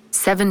others.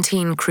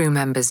 17 crew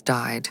members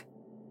died.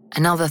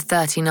 Another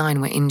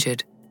 39 were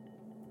injured.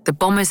 The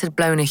bombers had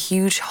blown a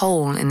huge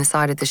hole in the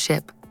side of the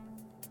ship.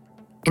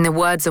 In the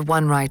words of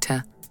one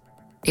writer,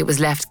 it was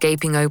left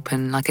gaping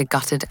open like a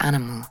gutted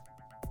animal.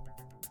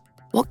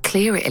 What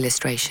clearer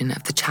illustration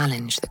of the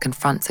challenge that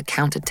confronts a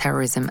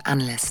counter-terrorism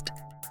analyst?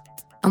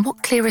 And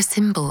what clearer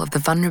symbol of the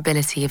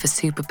vulnerability of a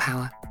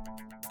superpower?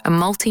 A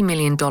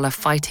multi-million-dollar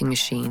fighting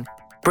machine,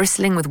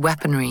 bristling with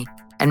weaponry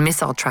and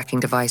missile tracking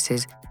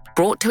devices,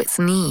 brought to its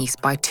knees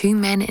by 2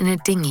 men in a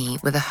dinghy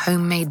with a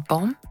homemade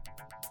bomb?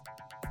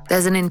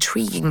 There's an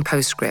intriguing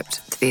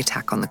postscript to the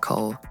attack on the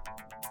Cole,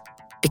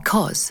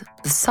 because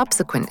the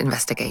subsequent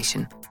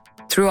investigation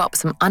threw up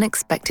some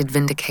unexpected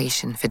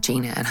vindication for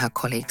Gina and her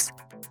colleagues.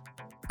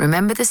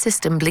 Remember the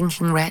system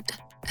blinking red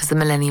as the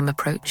millennium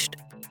approached?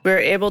 We were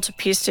able to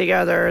piece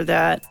together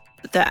that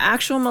the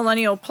actual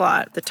millennial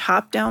plot, the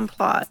top-down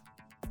plot,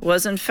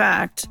 was in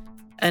fact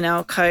an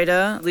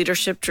Al-Qaeda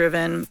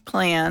leadership-driven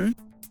plan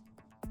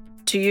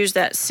to use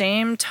that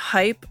same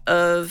type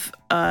of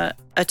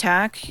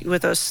attack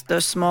with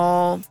the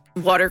small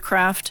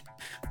watercraft,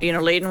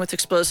 laden with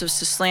explosives,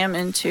 to slam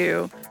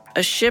into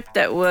a ship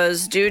that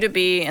was due to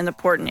be in the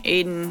port in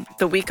Aden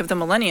the week of the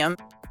millennium.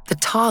 The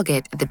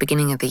target at the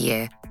beginning of the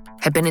year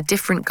had been a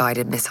different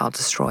guided missile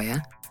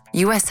destroyer,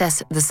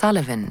 USS The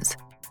Sullivans,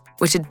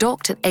 which had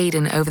docked at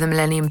Aden over the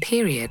millennium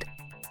period.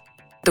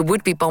 The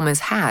would-be bombers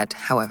had,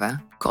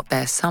 however, got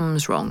their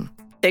sums wrong.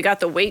 They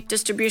got the weight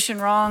distribution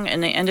wrong,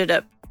 and they ended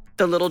up,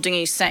 the little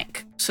dinghy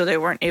sank, so they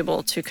weren't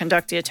able to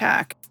conduct the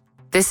attack.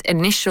 This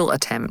initial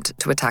attempt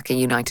to attack a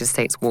United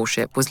States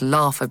warship was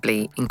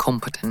laughably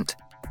incompetent.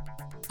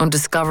 On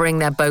discovering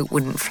their boat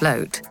wouldn't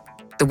float,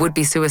 the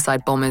would-be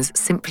suicide bombers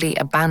simply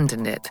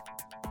abandoned it.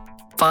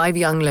 5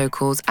 young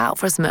locals out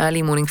for some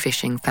early morning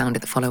fishing found it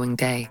the following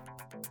day.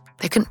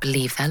 They couldn't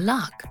believe their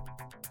luck.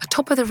 A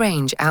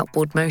top-of-the-range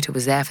outboard motor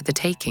was there for the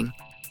taking.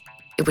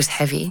 It was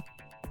heavy,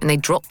 and they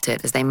dropped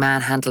it as they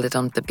manhandled it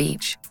onto the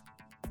beach.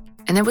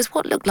 And there was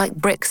what looked like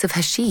bricks of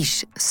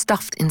hashish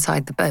stuffed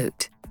inside the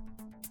boat.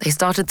 They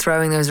started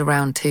throwing those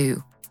around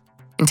too,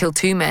 until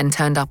 2 men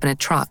turned up in a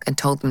truck and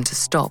told them to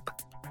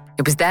stop.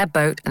 It was their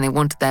boat and they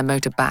wanted their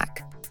motor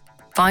back.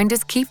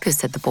 Finders keepers,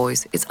 said the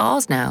boys. It's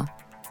ours now.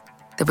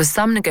 There was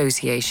some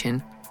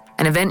negotiation,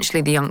 and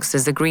eventually the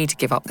youngsters agreed to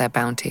give up their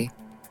bounty.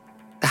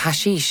 The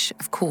hashish,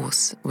 of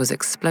course, was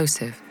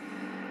explosive.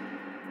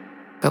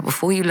 But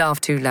before you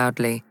laugh too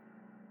loudly,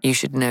 you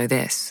should know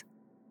this.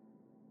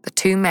 The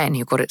 2 men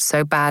who got it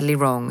so badly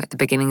wrong at the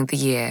beginning of the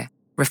year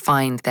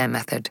refined their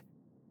method.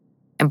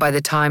 And by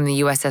the time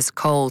the USS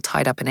Cole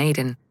tied up in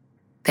Aden,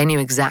 they knew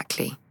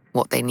exactly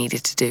what they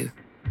needed to do.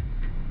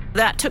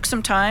 That took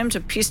some time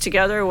to piece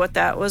together what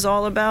that was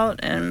all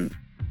about and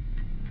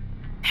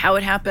how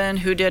it happened,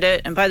 who did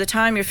it. And by the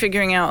time you're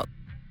figuring out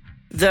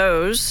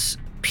those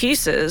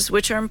pieces,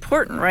 which are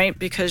important, right?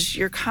 Because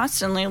you're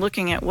constantly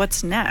looking at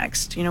what's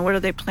next. What are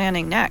they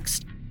planning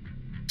next?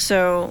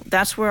 So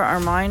that's where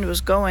our mind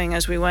was going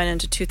as we went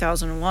into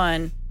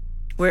 2001,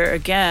 where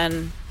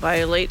again,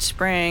 by late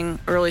spring,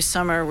 early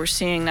summer, we're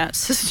seeing that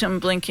system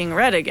blinking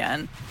red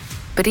again.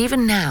 But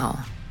even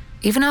now,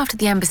 even after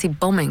the embassy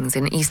bombings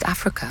in East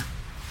Africa,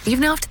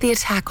 even after the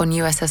attack on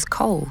USS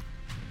Cole,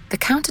 the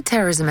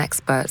counterterrorism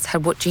experts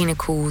had what Gina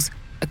calls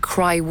a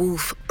cry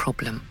wolf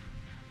problem.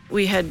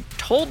 We had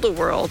told the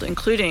world,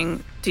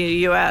 including the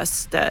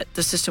US, that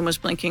the system was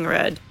blinking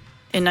red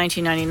in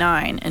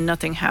 1999 and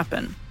nothing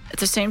happened. At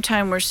the same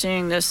time, we're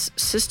seeing this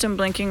system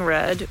blinking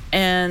red,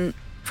 and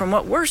from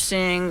what we're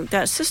seeing,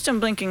 that system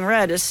blinking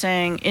red is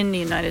saying in the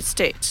United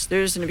States.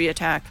 There's going to be an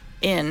attack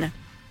in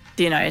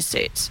the United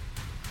States,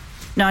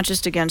 not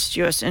just against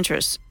US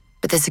interests.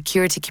 But the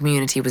security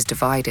community was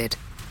divided.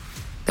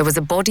 There was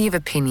a body of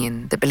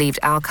opinion that believed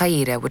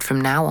Al-Qaeda would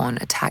from now on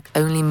attack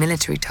only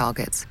military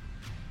targets.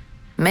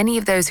 Many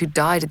of those who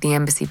died at the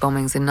embassy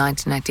bombings in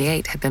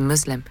 1998 had been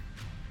Muslim,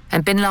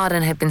 and bin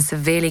Laden had been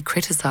severely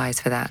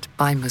criticized for that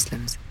by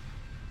Muslims.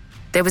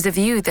 There was a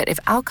view that if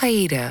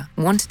Al-Qaeda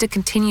wanted to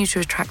continue to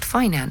attract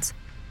finance,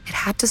 it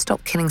had to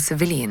stop killing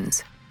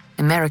civilians,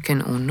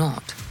 American or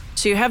not.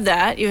 So you have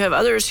that. You have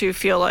others who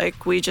feel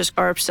like we just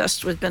are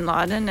obsessed with bin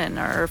Laden and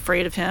are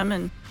afraid of him,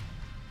 and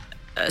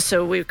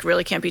so we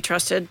really can't be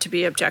trusted to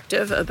be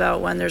objective about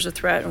when there's a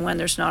threat and when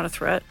there's not a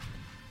threat.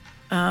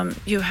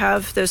 You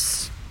have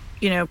this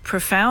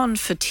profound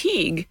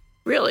fatigue,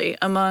 really,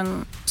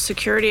 among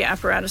security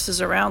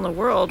apparatuses around the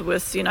world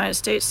with the United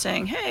States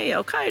saying, hey,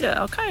 Al-Qaeda,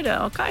 Al-Qaeda,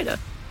 Al-Qaeda.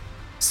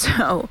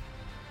 So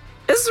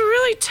it's a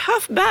really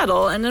tough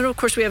battle. And then, of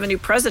course, we have a new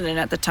president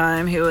at the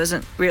time who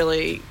isn't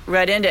really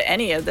read into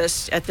any of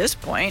this at this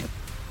point.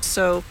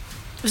 So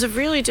it was a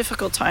really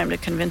difficult time to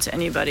convince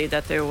anybody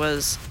that there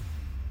was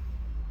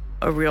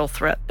a real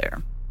threat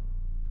there.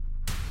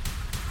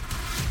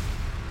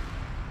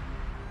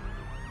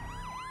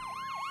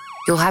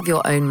 You'll have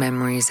your own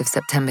memories of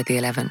September the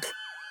 11th,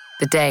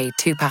 the day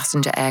 2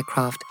 passenger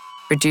aircraft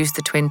reduced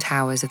the twin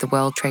towers of the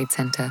World Trade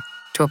Center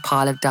to a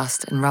pile of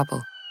dust and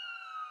rubble.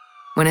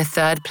 When a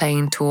third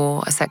plane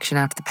tore a section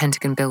out of the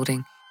Pentagon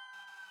building.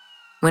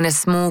 When a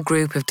small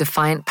group of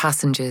defiant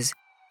passengers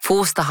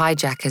forced the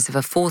hijackers of a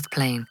 4th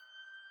plane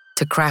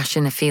to crash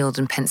in a field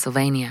in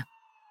Pennsylvania.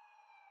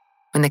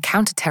 When the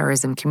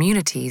counterterrorism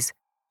community's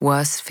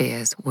worst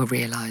fears were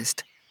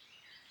realized.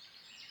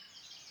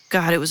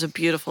 God, it was a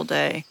beautiful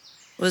day.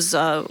 It was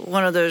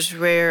one of those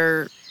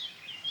rare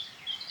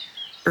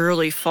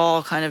early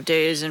fall kind of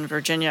days in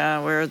Virginia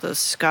where the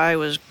sky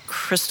was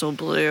crystal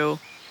blue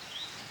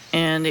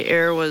and the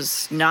air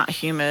was not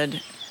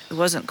humid. It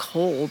wasn't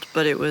cold,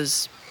 but it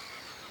was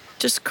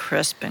just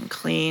crisp and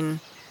clean.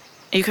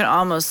 You could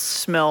almost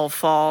smell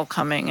fall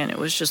coming, and it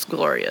was just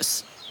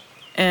glorious.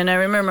 And I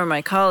remember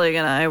my colleague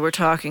and I were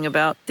talking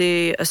about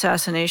the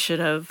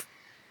assassination of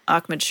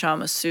Ahmad Shah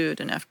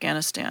Massoud in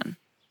Afghanistan.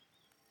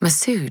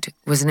 Massoud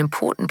was an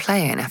important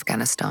player in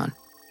Afghanistan.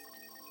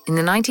 In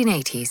the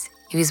 1980s,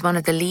 he was one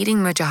of the leading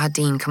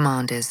Mujahideen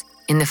commanders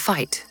in the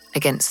fight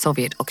against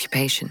Soviet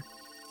occupation.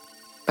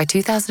 By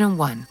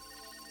 2001,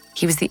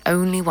 he was the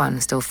only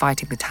one still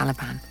fighting the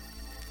Taliban.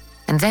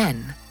 And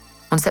then,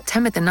 on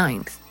September the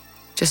 9th,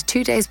 just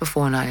 2 days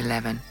before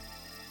 9/11,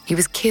 he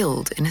was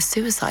killed in a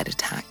suicide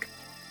attack.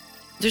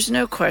 There's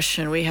no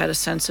question we had a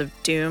sense of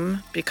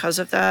doom because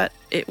of that.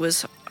 It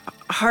was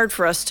hard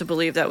for us to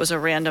believe that was a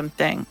random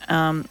thing.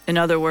 In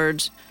other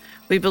words,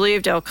 we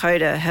believed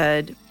Al-Qaeda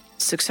had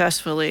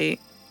successfully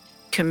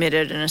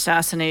committed an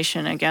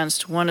assassination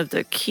against one of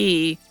the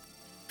key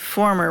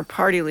former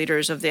party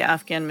leaders of the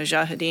Afghan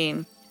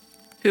Mujahideen,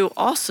 who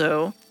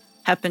also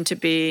happened to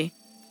be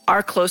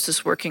our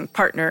closest working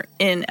partner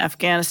in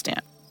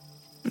Afghanistan.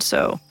 And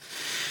so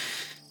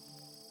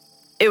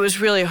it was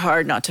really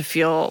hard not to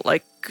feel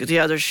like the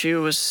other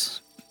shoe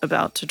was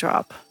about to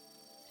drop.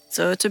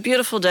 So it's a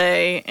beautiful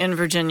day in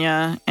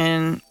Virginia.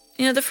 And,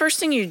 the first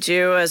thing you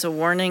do as a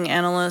warning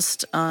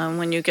analyst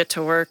when you get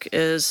to work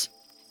is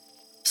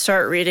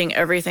start reading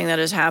everything that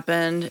has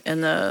happened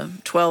in the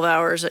 12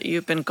 hours that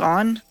you've been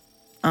gone,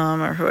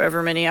 or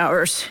however many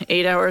hours,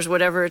 8 hours,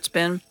 whatever it's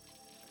been.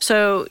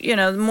 So,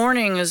 the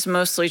morning is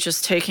mostly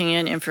just taking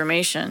in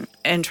information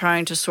and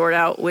trying to sort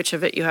out which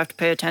of it you have to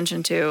pay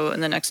attention to in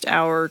the next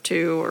hour or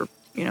two or,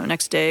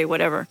 next day,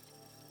 whatever.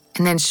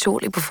 And then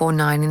shortly before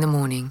 9 in the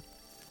morning,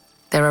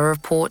 there are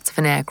reports of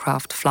an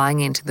aircraft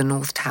flying into the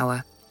North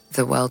Tower of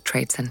the World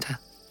Trade Center.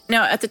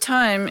 Now, at the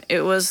time,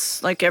 it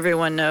was, like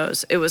everyone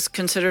knows, it was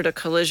considered a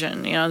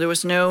collision. There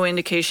was no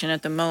indication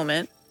at the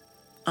moment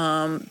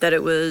that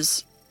it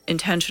was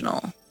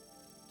intentional.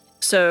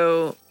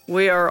 So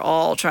we are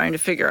all trying to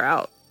figure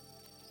out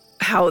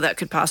how that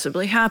could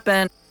possibly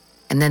happen.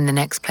 And then the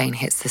next plane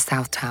hits the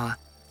South Tower,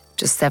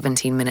 just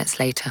 17 minutes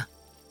later.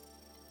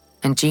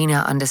 And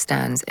Gina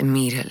understands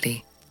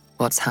immediately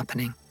what's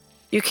happening.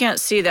 You can't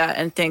see that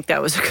and think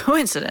that was a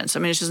coincidence. I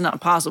mean, it's just not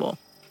possible.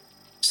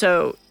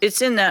 So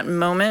it's in that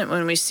moment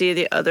when we see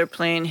the other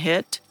plane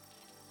hit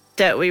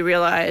that we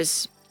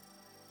realize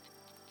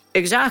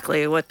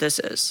exactly what this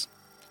is.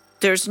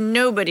 There's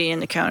nobody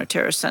in the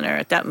counterterrorist center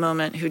at that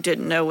moment who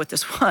didn't know what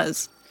this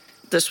was.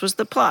 This was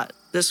the plot.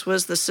 This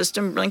was the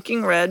system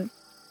blinking red.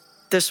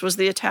 This was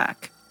the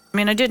attack. I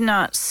mean, I did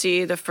not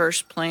see the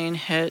first plane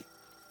hit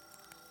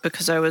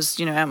because I was,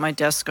 at my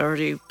desk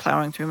already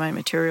plowing through my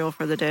material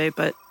for the day.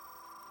 But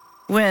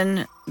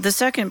when the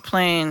second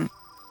plane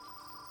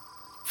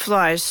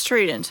flies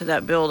straight into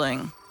that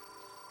building,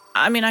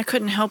 I mean, I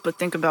couldn't help but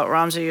think about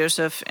Ramzi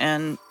Youssef,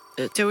 and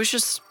there was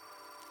just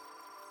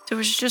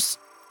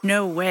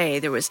no way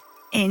there was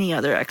any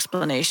other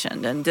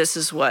explanation. And this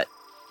is what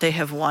they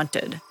have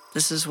wanted.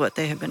 This is what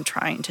they have been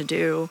trying to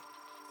do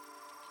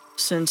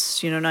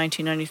since,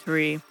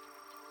 1993.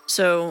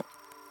 So,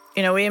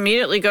 we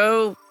immediately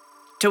go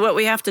to what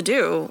we have to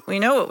do. We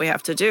know what we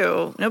have to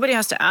do. Nobody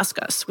has to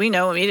ask us. We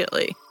know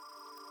immediately.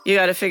 You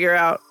got to figure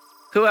out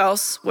who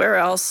else, where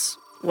else,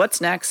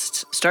 what's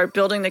next. Start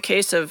building the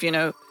case of,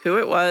 who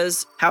it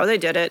was, how they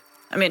did it.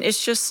 I mean,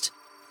 it's just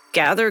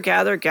gather.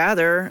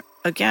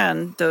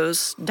 Again,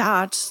 those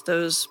dots,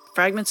 those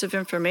fragments of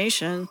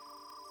information,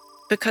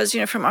 because,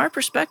 from our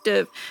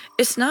perspective,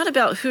 it's not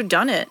about who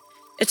done it.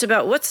 It's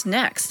about what's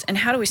next and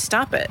how do we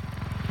stop it.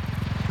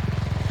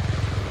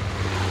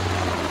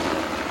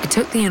 It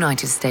took the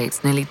United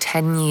States nearly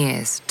 10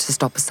 years to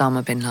stop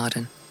Osama bin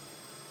Laden.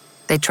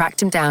 They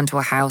tracked him down to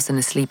a house in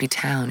a sleepy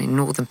town in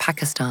northern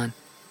Pakistan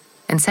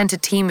and sent a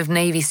team of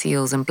Navy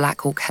SEALs and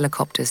Black Hawk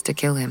helicopters to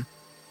kill him.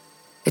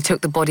 They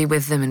took the body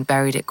with them and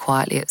buried it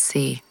quietly at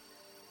sea.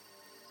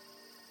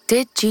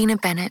 Did Gina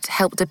Bennett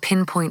help to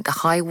pinpoint the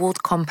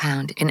high-walled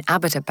compound in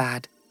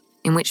Abbottabad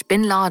in which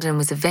bin Laden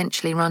was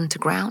eventually run to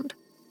ground?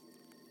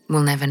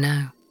 We'll never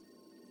know.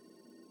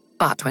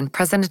 But when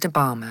President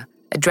Obama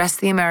addressed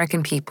the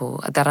American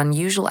people at that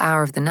unusual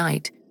hour of the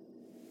night,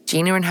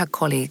 Gina and her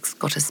colleagues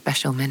got a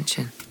special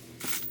mention.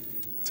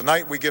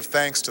 Tonight, we give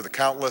thanks to the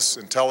countless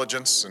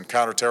intelligence and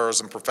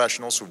counterterrorism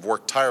professionals who've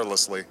worked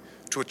tirelessly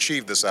to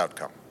achieve this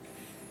outcome.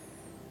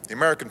 The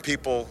American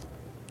people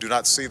do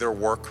not see their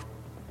work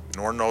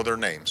nor know their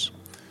names,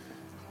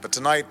 but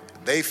tonight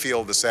they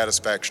feel the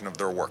satisfaction of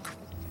their work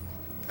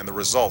and the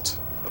result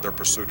of their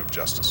pursuit of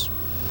justice.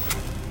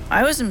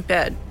 I was in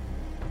bed.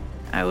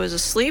 I was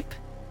asleep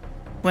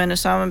when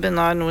Osama bin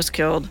Laden was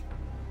killed,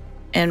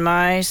 and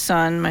my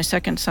son, my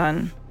second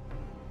son,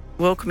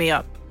 woke me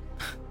up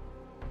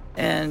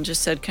and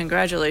just said,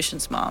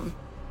 "Congratulations, Mom."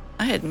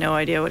 I had no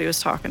idea what he was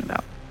talking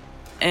about.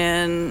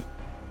 And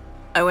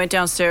I went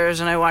downstairs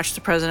and I watched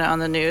the president on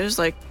the news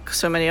like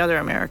so many other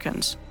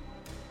Americans.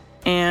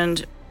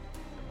 And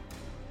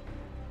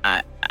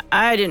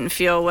I didn't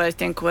feel what I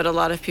think what a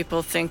lot of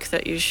people think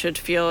that you should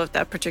feel at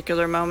that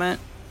particular moment.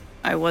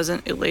 I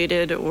wasn't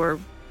elated or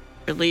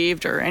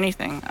relieved or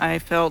anything. I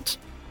felt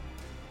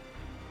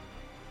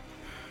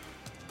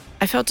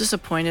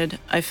disappointed.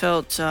 I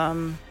felt,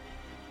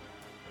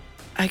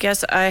 I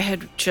guess I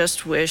had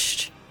just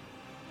wished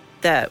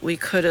that we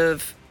could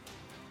have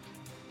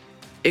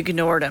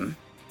ignored him.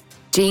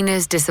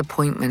 Gina's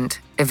disappointment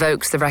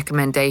evokes the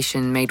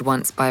recommendation made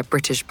once by a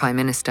British Prime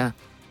Minister,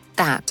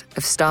 that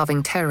of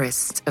starving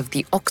terrorists of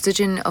the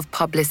oxygen of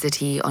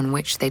publicity on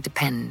which they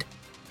depend.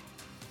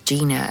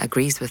 Gina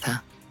agrees with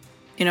her.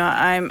 You know,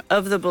 I'm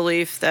of the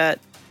belief that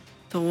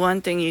the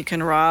one thing you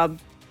can rob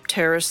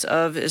terrorists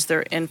of is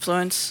their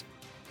influence.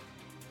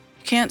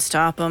 You can't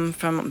stop them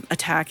from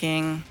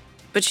attacking,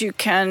 but you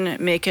can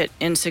make it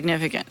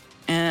insignificant.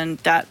 And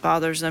that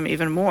bothers them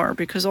even more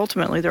because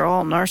ultimately they're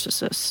all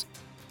narcissists.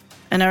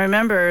 And I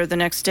remember the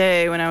next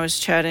day when I was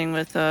chatting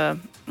with a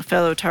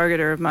fellow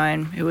targeter of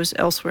mine who was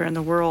elsewhere in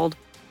the world.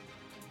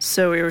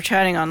 So we were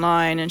chatting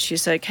online and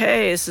she's like,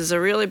 "Hey, this is a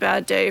really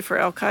bad day for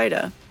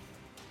Al-Qaeda."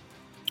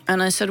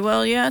 And I said,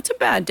 "Well, yeah, it's a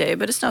bad day,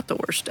 but it's not the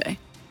worst day."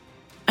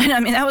 And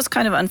I mean, that was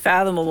kind of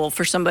unfathomable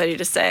for somebody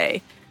to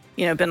say.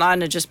 You know, bin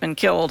Laden had just been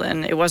killed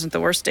and it wasn't the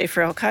worst day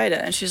for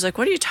Al-Qaeda. And she's like,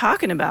 "What are you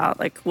talking about?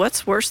 Like,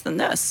 what's worse than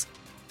this?"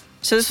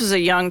 So this was a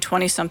young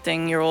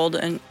 20-something-year-old.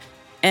 And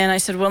I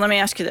said, "Well, let me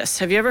ask you this.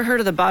 Have you ever heard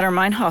of the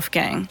Baader-Meinhof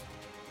gang?"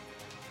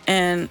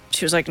 And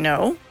she was like,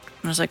 "No."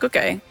 And I was like,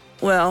 "Okay.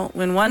 Well,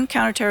 when one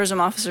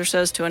counterterrorism officer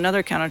says to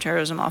another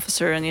counterterrorism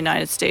officer in the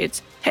United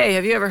States, 'Hey,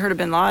 have you ever heard of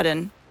bin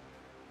Laden?'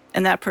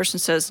 and that person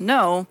says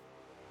no,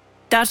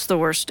 that's the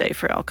worst day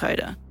for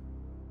Al-Qaeda,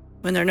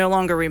 when they're no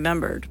longer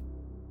remembered."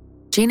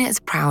 Gina is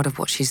proud of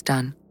what she's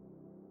done.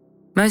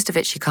 Most of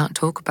it she can't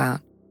talk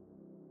about.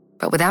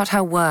 But without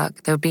her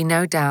work, there would be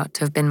no doubt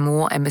to have been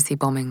more embassy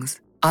bombings,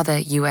 other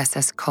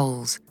USS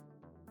Coles.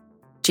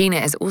 Gina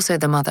is also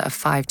the mother of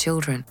 5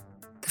 children,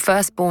 the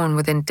first born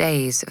within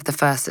days of the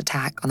first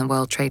attack on the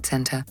World Trade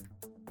Center,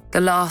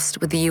 the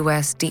last with the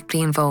US deeply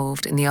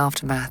involved in the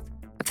aftermath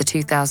of the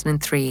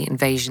 2003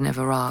 invasion of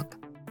Iraq.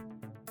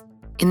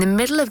 In the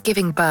middle of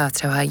giving birth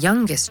to her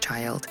youngest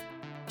child,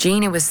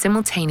 Gina was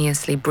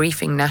simultaneously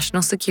briefing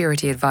National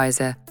Security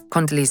Advisor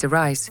Condoleezza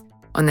Rice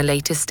on the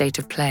latest state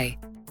of play.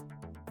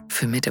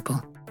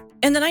 Formidable.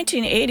 In the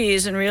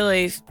 1980s, and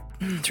really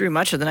through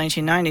much of the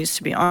 1990s,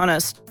 to be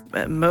honest,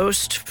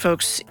 most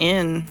folks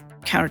in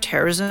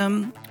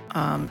counterterrorism,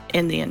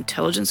 in the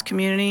intelligence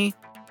community,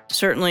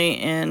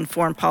 certainly in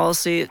foreign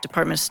policy,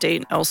 Department of State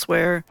and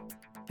elsewhere,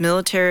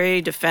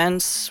 military,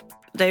 defense,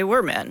 they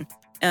were men.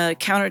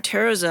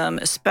 Counterterrorism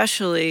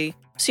especially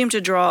seemed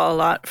to draw a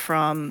lot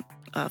from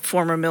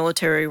former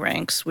military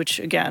ranks, which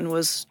again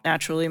was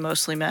naturally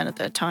mostly men at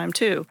that time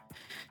too.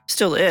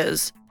 Still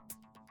is.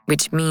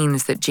 Which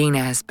means that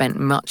Gina has spent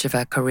much of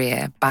her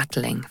career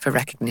battling for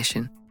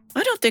recognition.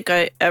 I don't think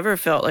I ever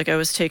felt like I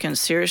was taken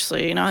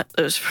seriously, not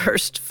those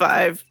first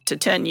 5 to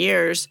 10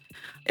 years.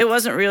 It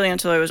wasn't really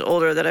until I was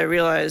older that I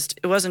realized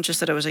it wasn't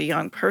just that I was a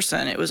young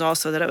person, it was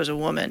also that I was a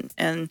woman.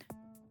 And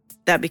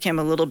that became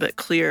a little bit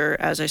clear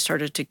as I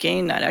started to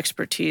gain that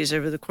expertise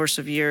over the course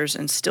of years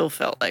and still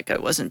felt like I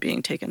wasn't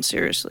being taken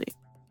seriously.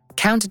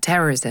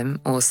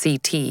 Counterterrorism, or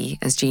CT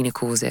as Gina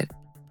calls it,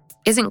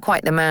 isn't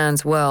quite the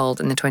man's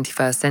world in the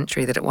 21st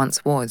century that it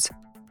once was.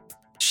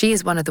 She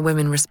is one of the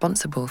women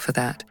responsible for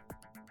that.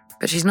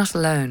 But she's not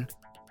alone.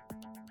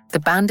 The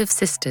Band of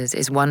Sisters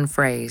is one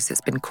phrase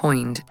that's been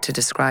coined to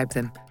describe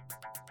them.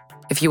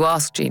 If you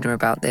ask Gina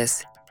about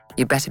this,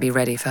 you better be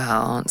ready for her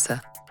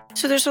answer.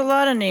 So there's a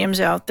lot of names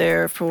out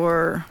there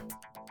for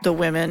the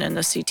women in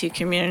the CT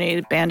community,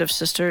 the Band of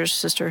Sisters,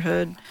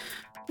 Sisterhood,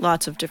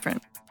 lots of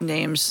different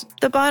names.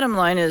 The bottom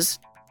line is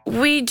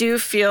we do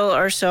feel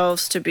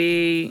ourselves to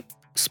be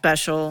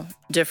special,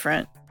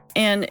 different.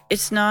 And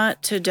it's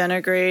not to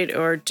denigrate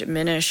or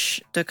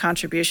diminish the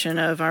contribution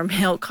of our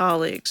male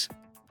colleagues.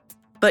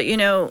 But, you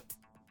know,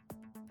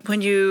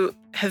 when you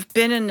have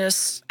been in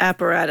this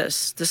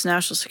apparatus, this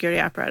national security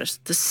apparatus,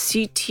 the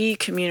CT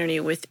community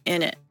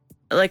within it,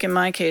 like in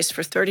my case,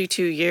 for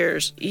 32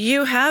 years,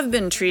 you have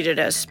been treated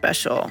as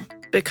special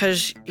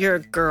because you're a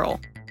girl.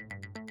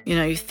 You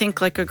know, you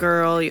think like a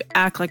girl, you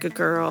act like a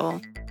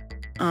girl,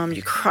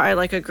 you cry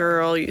like a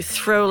girl, you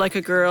throw like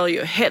a girl,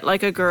 you hit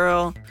like a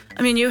girl.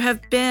 I mean, you have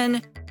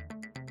been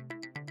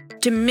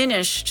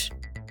diminished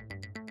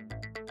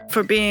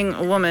for being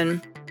a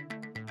woman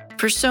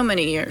for so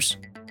many years.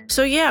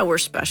 So yeah, we're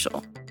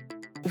special.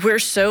 We're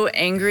so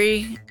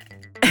angry.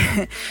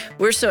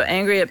 We're so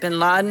angry at bin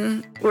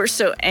Laden. We're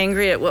so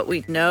angry at what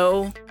we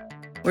know.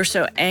 We're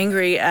so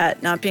angry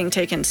at not being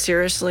taken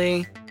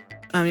seriously.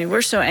 I mean,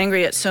 we're so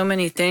angry at so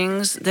many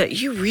things that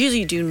you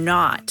really do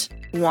not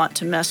want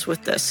to mess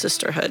with this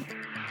sisterhood.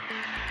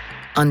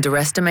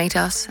 Underestimate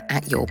us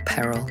at your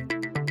peril.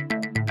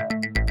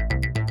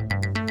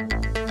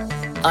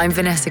 I'm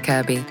Vanessa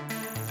Kirby.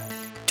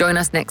 Join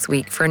us next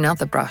week for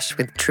another brush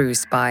with true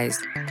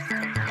spies.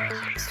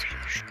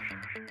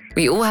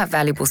 We all have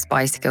valuable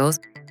spy skills,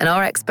 and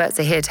our experts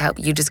are here to help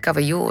you discover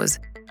yours.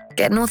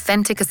 Get an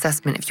authentic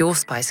assessment of your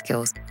spy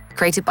skills,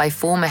 created by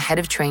former head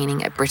of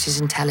training at British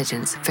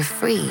Intelligence, for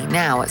free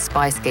now at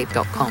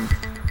spyscape.com.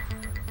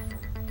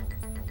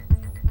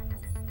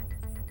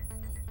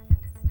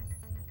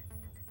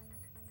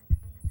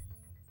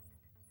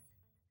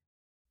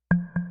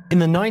 In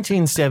the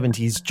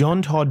 1970s,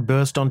 John Todd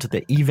burst onto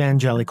the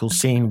evangelical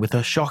scene with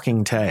a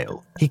shocking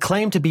tale. He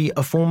claimed to be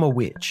a former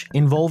witch,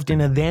 involved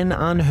in a then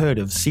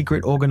unheard-of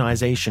secret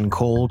organization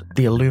called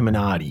the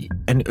Illuminati,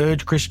 and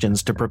urged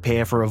Christians to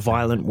prepare for a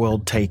violent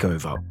world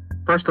takeover.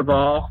 First of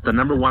all, the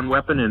number one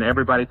weapon in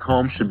everybody's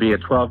home should be a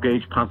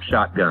 12-gauge pump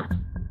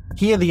shotgun.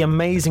 Hear the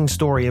amazing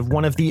story of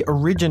one of the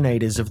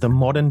originators of the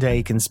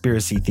modern-day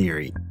conspiracy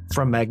theory.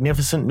 From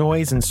Magnificent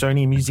Noise and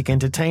Sony Music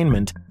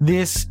Entertainment,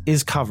 this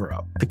is Cover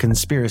Up, the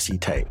Conspiracy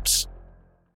Tapes.